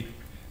a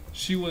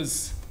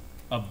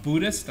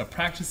Buddhist, a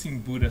practicing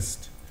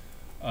Buddhist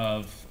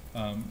of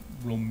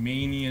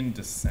Romanian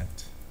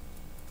descent,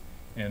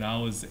 and I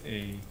was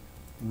a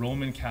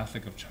Roman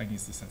Catholic of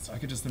Chinese descent. So I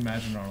could just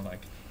imagine our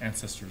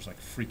ancestors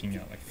freaking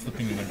out,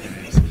 flipping in their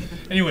graves.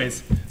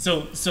 Anyways,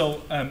 so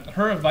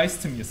her advice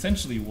to me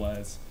essentially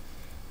was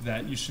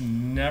that you should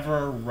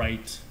never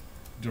write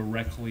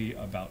directly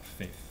about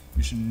faith.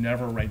 You should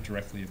never write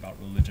directly about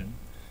religion.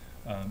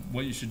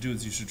 What you should do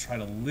is you should try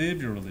to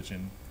live your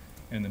religion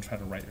and then try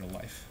to write your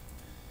life.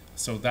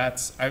 So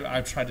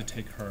I've tried to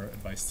take her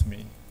advice to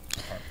me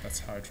to heart. That's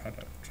how I try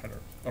to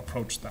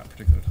approach that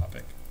particular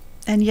topic.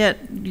 And yet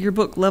your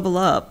book Level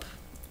Up,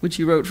 which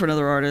you wrote for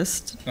another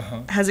artist,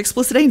 has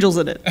explicit angels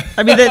in it.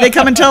 I mean, they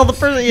come and tell the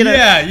person, you know.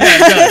 Yeah,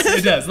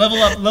 it does.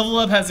 Level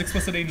Up has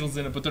explicit angels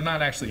in it, but they're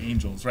not actually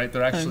angels, right?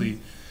 They're actually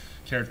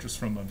characters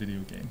from a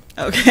video game.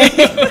 Okay.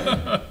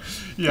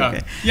 Yeah.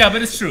 Okay. Yeah,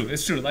 but it's true.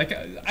 It's true. Like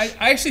I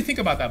actually think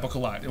about that book a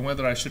lot and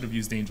whether I should have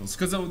used angels,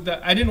 because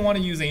I didn't want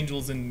to use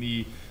angels in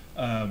the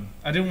I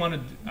didn't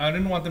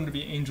want them to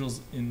be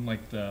angels in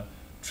the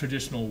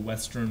traditional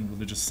Western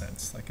religious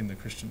sense, like in the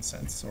Christian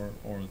sense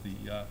or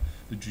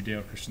the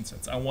Judeo-Christian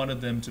sense. I wanted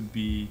them to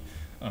be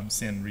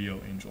Sanrio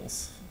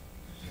angels.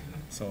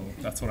 So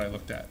that's what I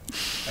looked at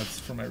as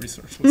for my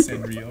research was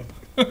Sanrio.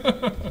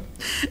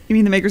 You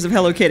mean the makers of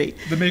Hello Kitty?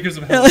 The makers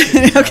of Hello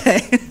Kitty.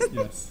 Okay.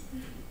 Yes.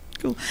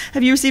 Cool.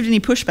 Have you received any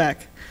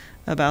pushback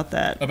about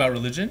that? About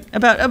religion?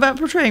 About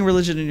portraying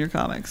religion in your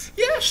comics?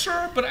 Yeah,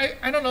 sure, but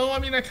I don't know. I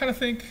mean, I kind of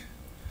think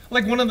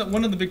one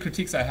of the big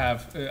critiques I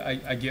have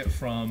I get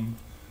from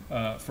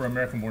for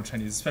American-Born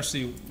Chinese,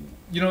 especially,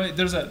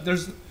 there's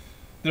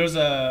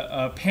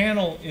a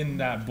panel in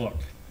that book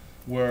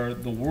where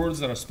the words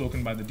that are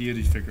spoken by the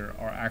deity figure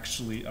are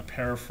actually a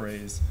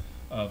paraphrase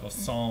of a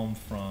psalm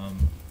from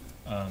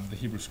the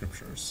Hebrew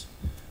scriptures,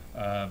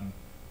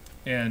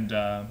 and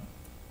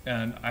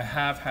I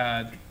have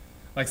had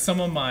some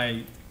of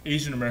my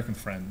Asian American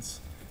friends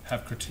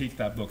have critiqued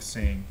that book,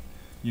 saying,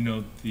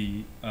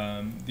 the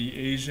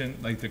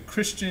Asian, the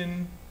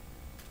Christian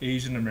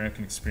Asian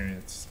American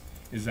experience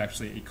is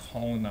actually a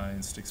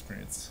colonized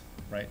experience,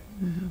 right?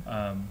 Mm-hmm.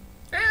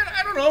 And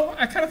I don't know.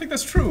 I kind of think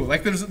that's true.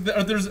 There's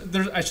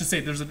I should say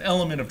there's an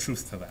element of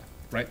truth to that,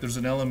 right? There's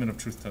an element of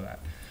truth to that,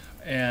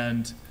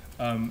 and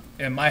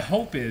my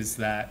hope is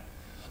that,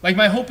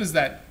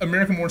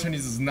 American-Born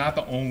Chinese is not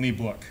the only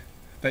book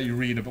that you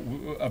read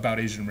about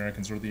Asian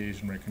Americans or the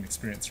Asian American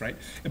experience, right?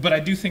 But I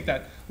do think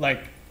that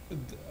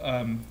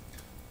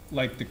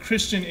like the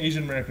Christian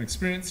Asian American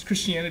experience,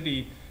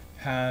 Christianity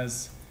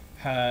has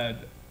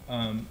had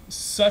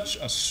such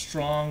a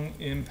strong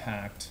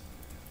impact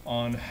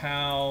on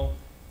how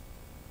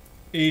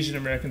Asian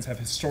Americans have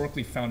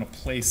historically found a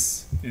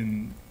place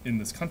in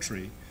this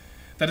country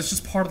that it's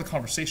just part of the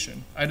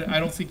conversation. I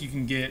don't think you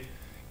can get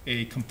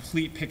a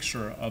complete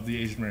picture of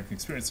the Asian American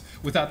experience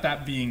without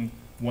that being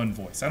one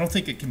voice. I don't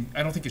think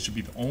it should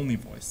be the only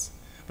voice,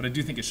 but I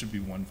do think it should be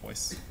one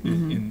voice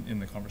in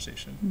the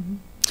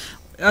conversation.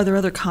 Are there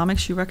other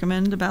comics you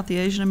recommend about the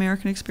Asian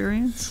American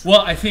experience?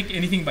 Well, I think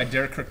anything by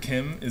Derek Kirk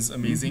Kim is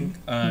amazing.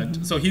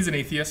 So he's an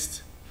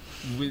atheist.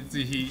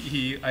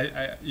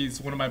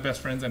 He's one of my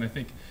best friends, and I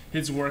think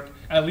his work,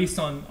 at least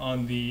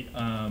on the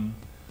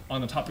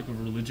topic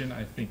of religion,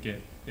 I think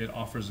it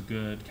offers a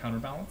good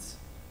counterbalance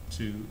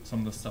to some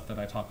of the stuff that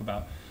I talk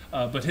about.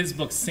 But his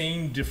book,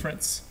 Same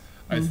Difference,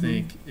 I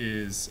think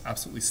is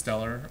absolutely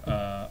stellar.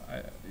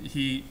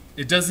 He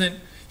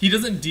doesn't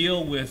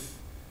deal with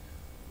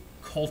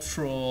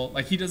cultural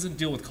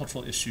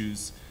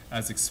issues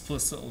as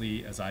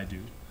explicitly as I do,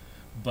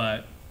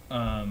 but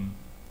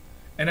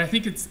and I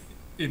think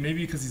it may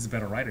be because he's a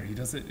better writer. He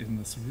does it in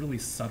this really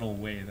subtle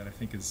way that I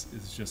think is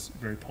just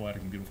very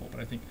poetic and beautiful. But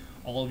I think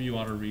all of you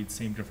ought to read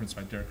Same Difference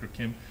by Derek Kirk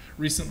Kim.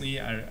 Recently,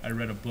 I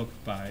read a book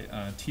by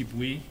T.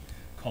 Bui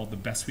called The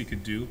Best We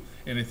Could Do,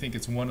 and I think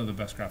it's one of the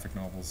best graphic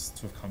novels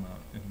to have come out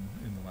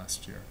in the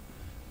last year.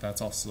 That's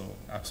also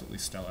absolutely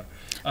stellar.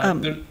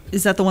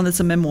 Is that the one that's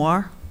a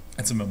memoir?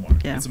 It's a memoir.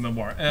 Yeah. It's a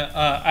memoir.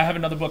 I have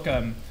another book.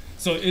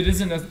 So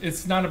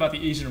it's not about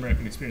the Asian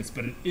American experience,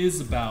 but it is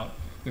about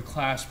the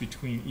clash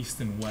between East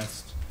and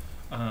West.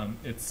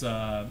 It's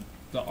The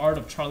Art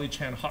of Charlie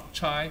Chan Hok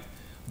Chai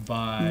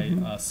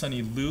by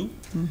Sunny Liu.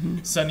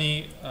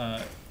 Sunny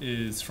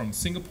is from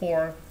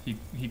Singapore.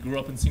 He grew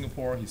up in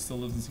Singapore. He still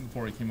lives in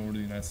Singapore. He came over to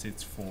the United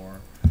States for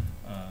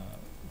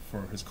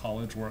his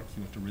college work. He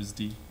went to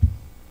RISD.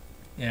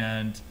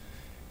 And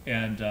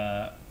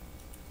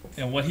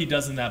what he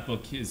does in that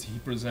book is he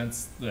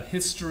presents the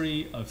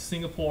history of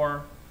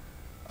Singapore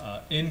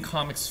in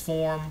comics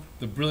form.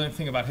 The brilliant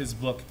thing about his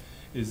book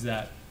is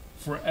that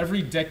for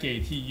every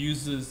decade, he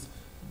uses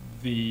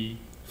the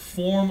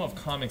form of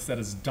comics that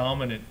is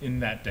dominant in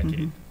that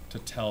decade to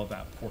tell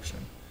that portion.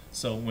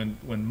 So when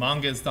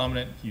manga is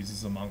dominant, he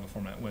uses a manga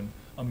format. When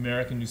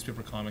American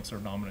newspaper comics are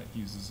dominant,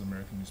 he uses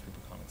American newspaper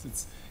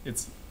comics.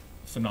 It's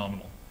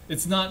phenomenal. I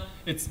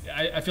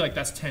feel like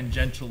that's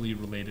tangentially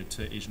related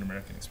to Asian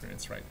American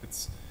experience, right?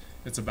 It's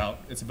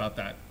about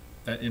that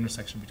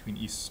intersection between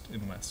East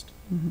and West.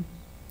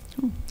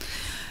 Cool.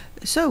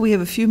 So we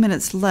have a few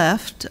minutes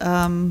left.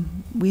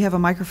 We have a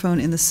microphone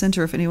in the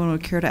center if anyone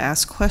would care to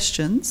ask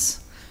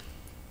questions.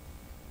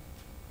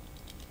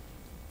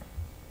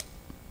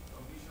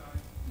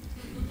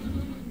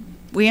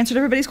 We answered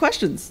everybody's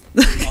questions.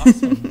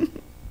 Awesome.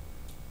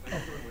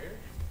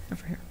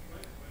 Over here.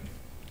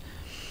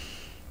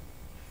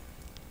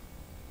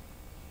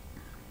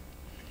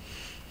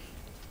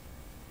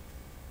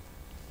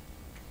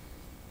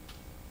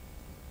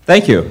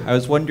 Thank you. I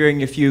was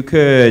wondering if you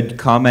could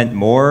comment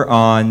more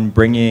on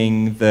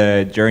bringing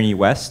the Journey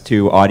West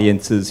to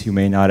audiences who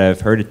may not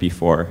have heard it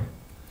before.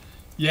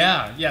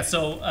 Yeah.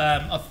 So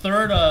a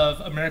third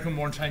of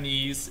American-born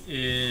Chinese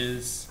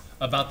is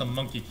about the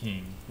Monkey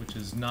King, which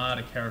is not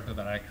a character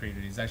that I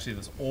created. He's actually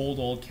this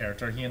old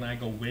character. He and I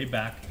go way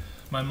back.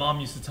 My mom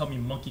used to tell me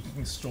Monkey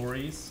King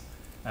stories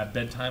at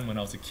bedtime when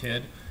I was a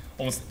kid.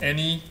 Almost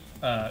any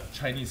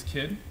Chinese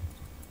kid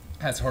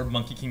has heard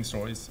Monkey King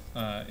stories.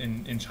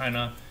 In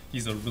China,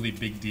 he's a really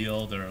big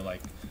deal. There are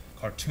like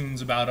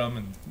cartoons about him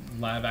and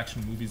live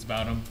action movies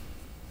about him.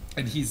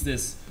 And he's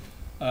this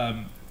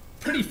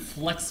pretty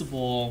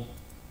flexible,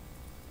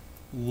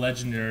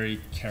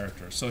 legendary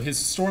character. So his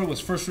story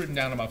was first written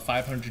down about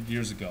 500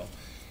 years ago.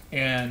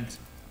 And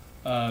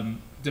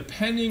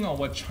depending on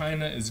what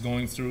China is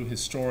going through,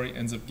 his story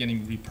ends up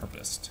getting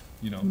repurposed,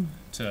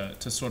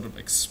 to sort of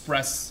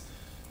express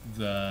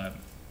the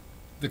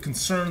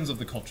concerns of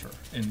the culture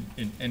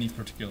in any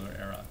particular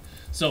era.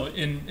 So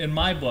in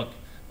my book,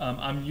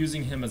 I'm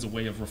using him as a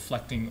way of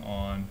reflecting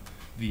on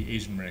the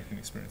Asian American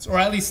experience, or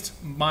at least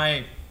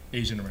my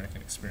Asian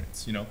American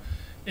experience,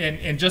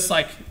 And just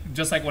like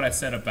what I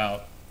said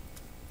about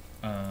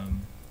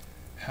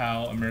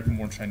how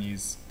American-born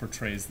Chinese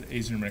portrays the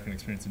Asian American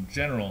experience in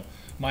general,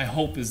 my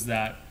hope is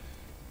that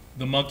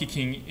the Monkey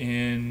King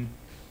in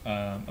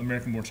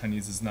American-born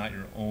Chinese is not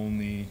your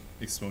only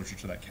exposure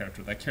to that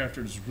character. That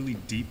character is really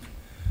deep.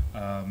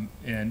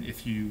 And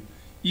if you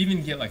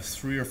even get like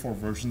 3 or 4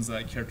 versions of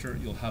that character,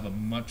 you'll have a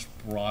much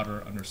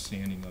broader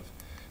understanding of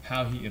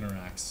how he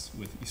interacts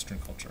with Eastern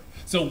culture.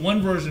 So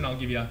one version I'll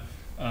give you,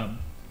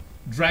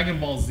 Dragon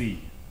Ball Z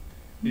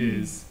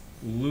is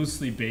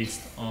loosely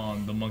based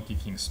on the Monkey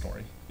King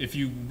story. If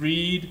you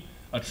read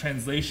a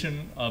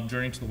translation of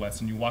Journey to the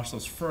West and you watch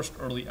those first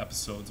early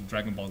episodes of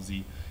Dragon Ball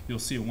Z, you'll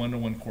see a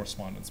one-to-one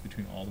correspondence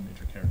between all the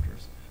major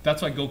characters.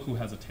 That's why Goku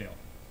has a tail.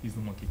 He's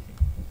the Monkey King.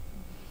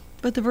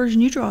 But the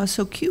version you draw is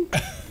so cute.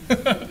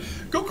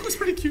 Goku's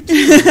pretty cute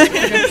too. What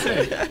can I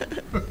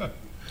say?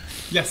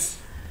 Yes.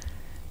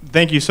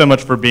 Thank you so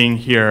much for being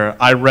here.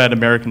 I read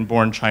American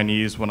Born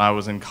Chinese when I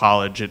was in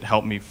college. It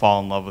helped me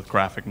fall in love with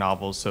graphic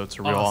novels, so it's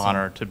a real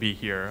honor to be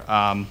here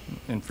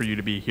and for you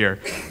to be here.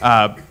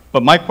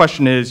 But my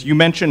question is, you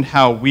mentioned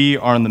how we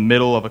are in the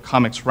middle of a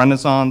comics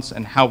renaissance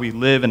and how we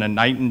live in a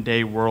night and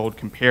day world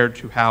compared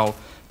to how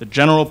the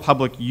general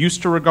public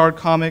used to regard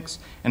comics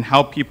and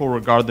how people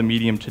regard the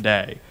medium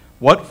today.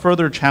 What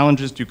further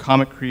challenges do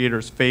comic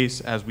creators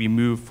face as we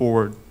move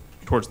forward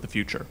towards the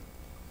future?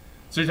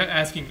 So you're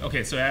asking,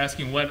 okay, so you're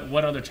asking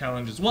what other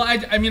challenges? Well,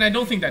 I mean, I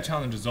don't think that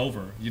challenge is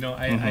over. You know,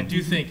 I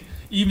do think,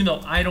 even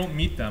though I don't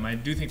meet them, I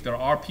do think there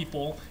are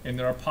people and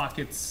there are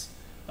pockets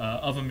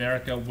of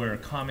America where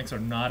comics are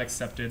not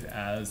accepted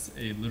as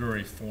a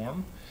literary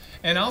form.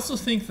 And I also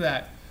think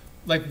that,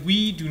 like,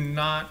 we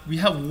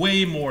have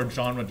way more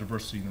genre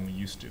diversity than we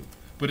used to,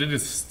 but it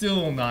is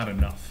still not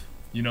enough,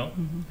 you know?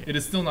 It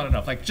is still not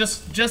enough. Like,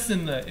 just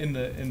in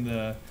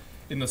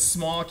the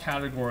small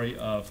category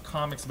of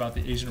comics about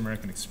the Asian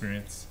American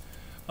experience,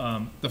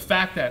 the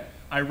fact that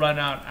I run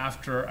out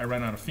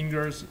of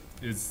fingers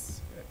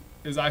is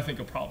I think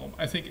a problem.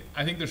 I think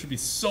there should be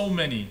so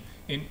many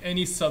in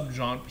any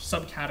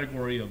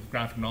subcategory of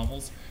graphic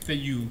novels that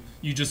you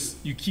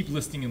keep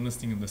listing and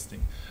listing and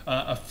listing.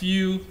 A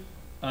few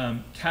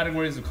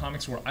categories of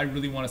comics where I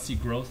really want to see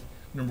growth.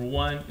 Number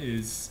one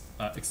is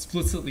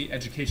explicitly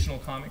educational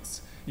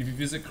comics. If you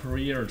visit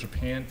Korea or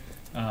Japan,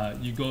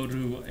 you go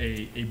to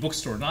a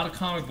bookstore, not a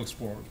comic book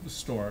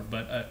store,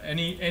 but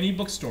any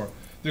bookstore,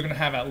 they're going to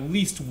have at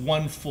least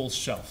one full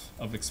shelf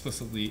of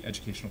explicitly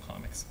educational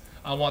comics.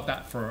 I want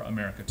that for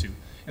America too.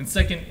 And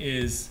second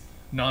is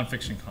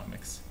nonfiction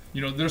comics.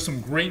 You know, there's some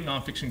great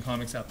nonfiction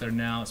comics out there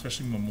now,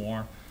 especially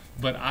memoir,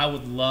 but I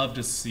would love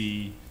to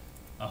see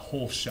a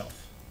whole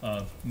shelf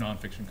of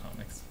nonfiction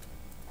comics.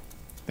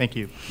 Thank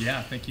you.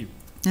 Yeah, thank you.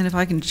 And if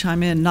I can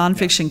chime in,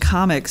 nonfiction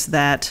comics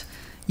that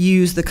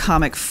use the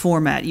comic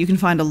format. You can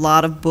find a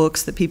lot of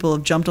books that people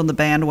have jumped on the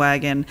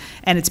bandwagon,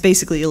 and it's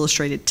basically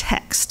illustrated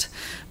text.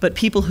 But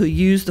people who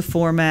use the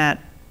format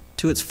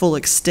to its full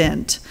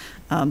extent,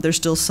 there's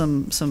still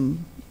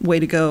some way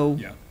to go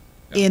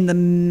in the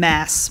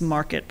mass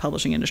market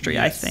publishing industry,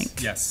 I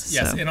think. Yes,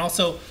 and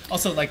also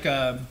like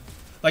I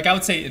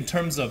would say in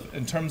terms of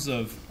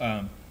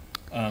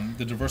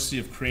the diversity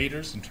of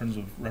creators, in terms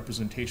of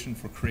representation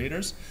for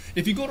creators.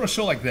 If you go to a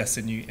show like this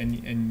and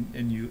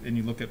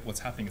you look at what's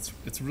happening,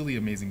 it's really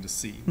amazing to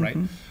see, right?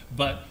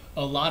 But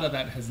a lot of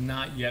that has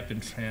not yet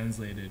been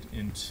translated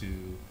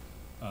into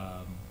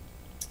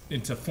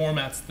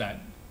formats that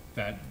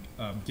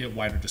get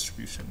wider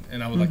distribution,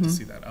 and I would like to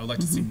see that. I would like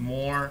to see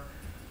more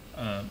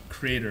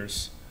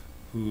creators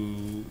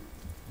who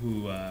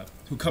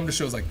come to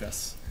shows like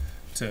this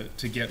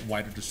to get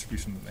wider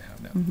distribution than they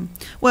have now.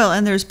 Well,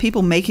 and there's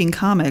people making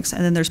comics,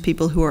 and then there's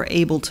people who are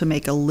able to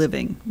make a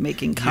living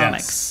making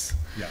comics.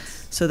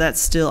 Yes. So that's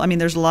still, I mean,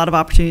 there's a lot of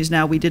opportunities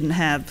now we didn't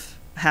have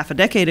half a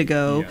decade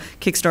ago,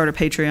 Kickstarter,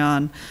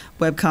 Patreon,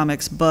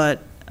 webcomics,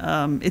 but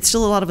it's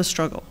still a lot of a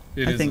struggle,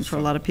 I think, for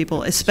a lot of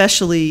people,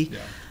 especially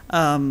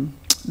the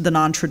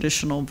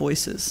non-traditional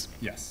voices.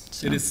 Yes.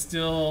 So. It is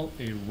still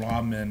a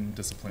ramen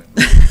discipline.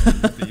 You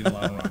have to eat a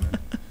lot of ramen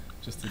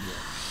just to do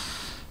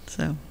it.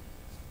 So.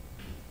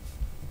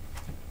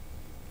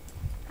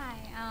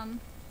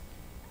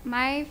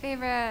 My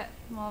favorite,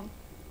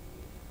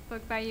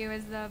 book by you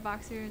is the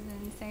Boxers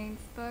and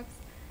Saints books,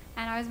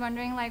 and I was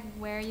wondering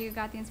where you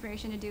got the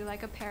inspiration to do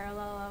a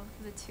parallel of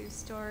the two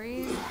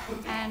stories,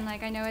 and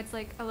I know it's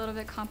a little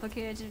bit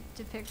complicated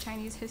to depict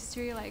Chinese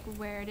history.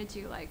 Where did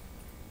you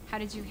how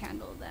did you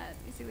handle that?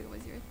 Basically, what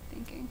was your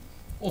thinking?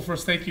 Well,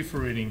 first, thank you for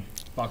reading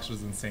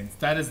Boxers and Saints.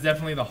 That is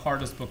definitely the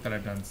hardest book that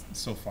I've done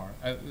so far.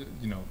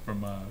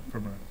 From a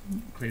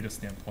creative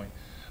standpoint.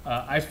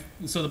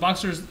 So the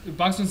Boxers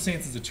and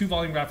Saints is a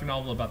 2-volume graphic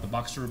novel about the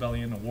Boxer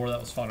Rebellion, a war that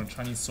was fought on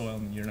Chinese soil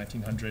in the year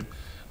 1900.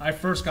 I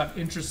first got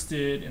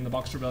interested in the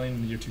Boxer Rebellion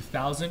in the year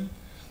 2000.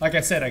 Like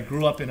I said, I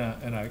grew up in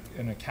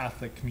a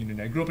Catholic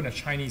community. I grew up in a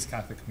Chinese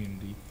Catholic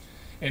community.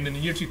 And in the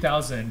year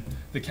 2000,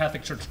 the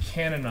Catholic Church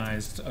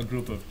canonized a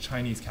group of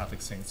Chinese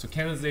Catholic saints. So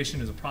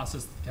canonization is a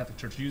process that the Catholic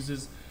Church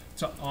uses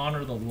to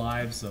honor the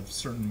lives of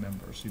certain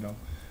members,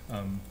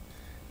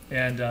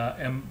 And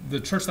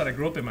the church that I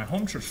grew up in, my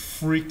home church,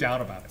 freaked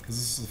out about it because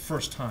this is the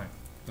first time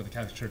that the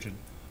Catholic Church had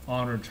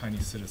honored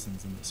Chinese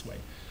citizens in this way.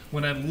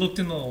 When I looked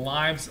into the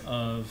lives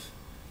of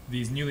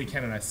these newly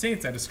canonized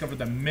saints, I discovered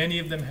that many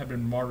of them had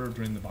been martyred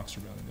during the Boxer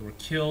Rebellion. They were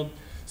killed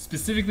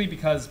specifically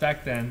because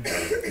back then,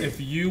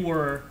 if you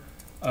were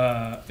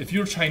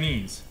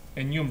Chinese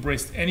and you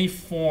embraced any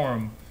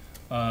form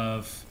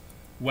of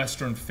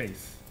Western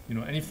faith,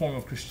 any form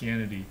of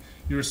Christianity,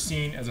 you were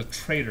seen as a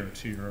traitor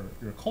to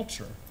your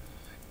culture.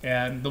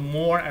 And the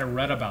more I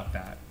read about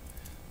that,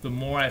 the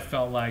more I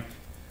felt like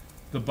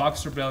the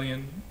Boxer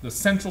Rebellion, the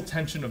central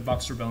tension of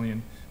Boxer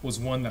Rebellion, was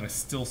one that I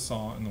still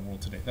saw in the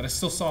world today, that I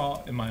still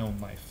saw in my own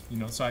life.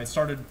 So I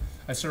started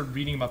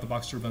reading about the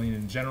Boxer Rebellion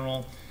in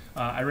general.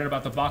 I read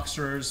about the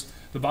Boxers.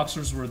 The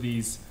Boxers were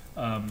these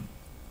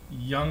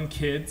young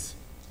kids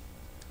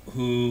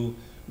who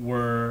they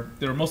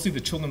were mostly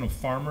the children of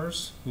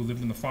farmers who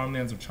lived in the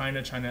farmlands of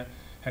China. China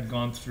had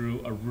gone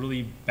through a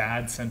really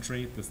bad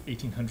century. The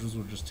 1800s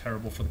were just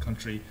terrible for the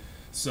country.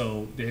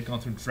 So they had gone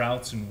through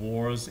droughts and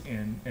wars,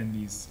 and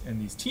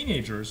these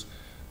teenagers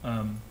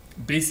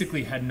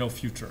basically had no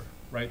future,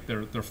 right?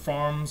 Their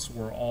farms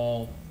were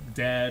all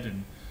dead,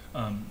 and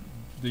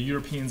the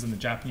Europeans and the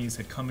Japanese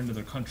had come into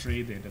their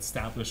country. They had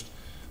established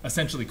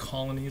essentially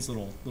colonies,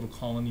 little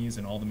colonies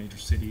in all the major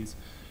cities.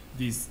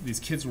 These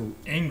kids were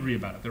angry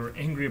about it. They were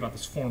angry about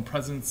this foreign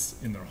presence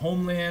in their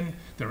homeland.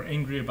 They were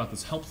angry about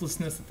this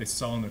helplessness that they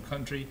saw in their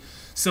country.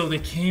 So they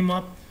came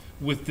up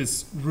with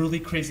this really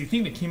crazy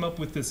thing. They came up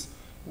with this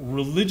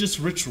religious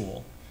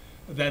ritual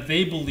that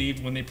they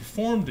believed when they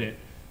performed it,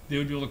 they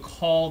would be able to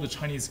call the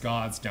Chinese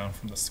gods down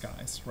from the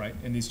skies, right?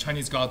 And these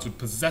Chinese gods would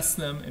possess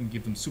them and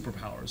give them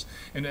superpowers.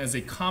 And as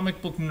a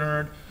comic book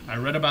nerd, I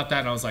read about that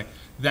and I was like,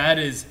 that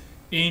is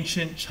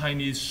ancient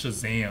Chinese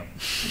Shazam.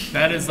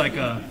 That's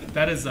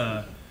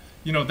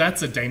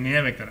a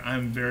dynamic that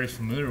I'm very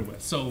familiar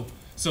with. So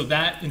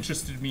that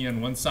interested me on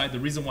one side. The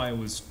reason why it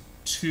was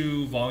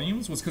 2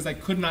 volumes was because I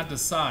could not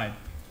decide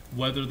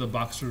whether the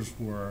boxers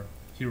were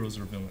heroes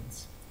or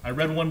villains. I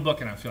read one book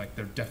and I feel like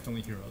they're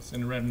definitely heroes,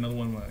 and I read another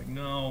one and I'm like,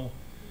 no,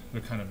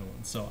 they're kind of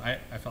villains. So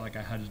I felt like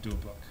I had to do a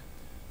book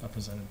that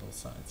presented both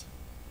sides.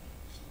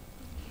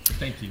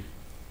 Thank you.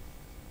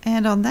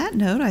 And on that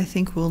note, I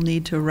think we'll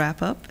need to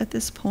wrap up at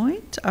this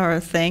point. Our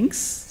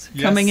thanks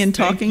Yes, coming and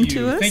thank talking you.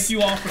 to us. Thank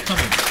you all for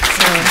coming.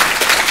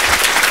 So,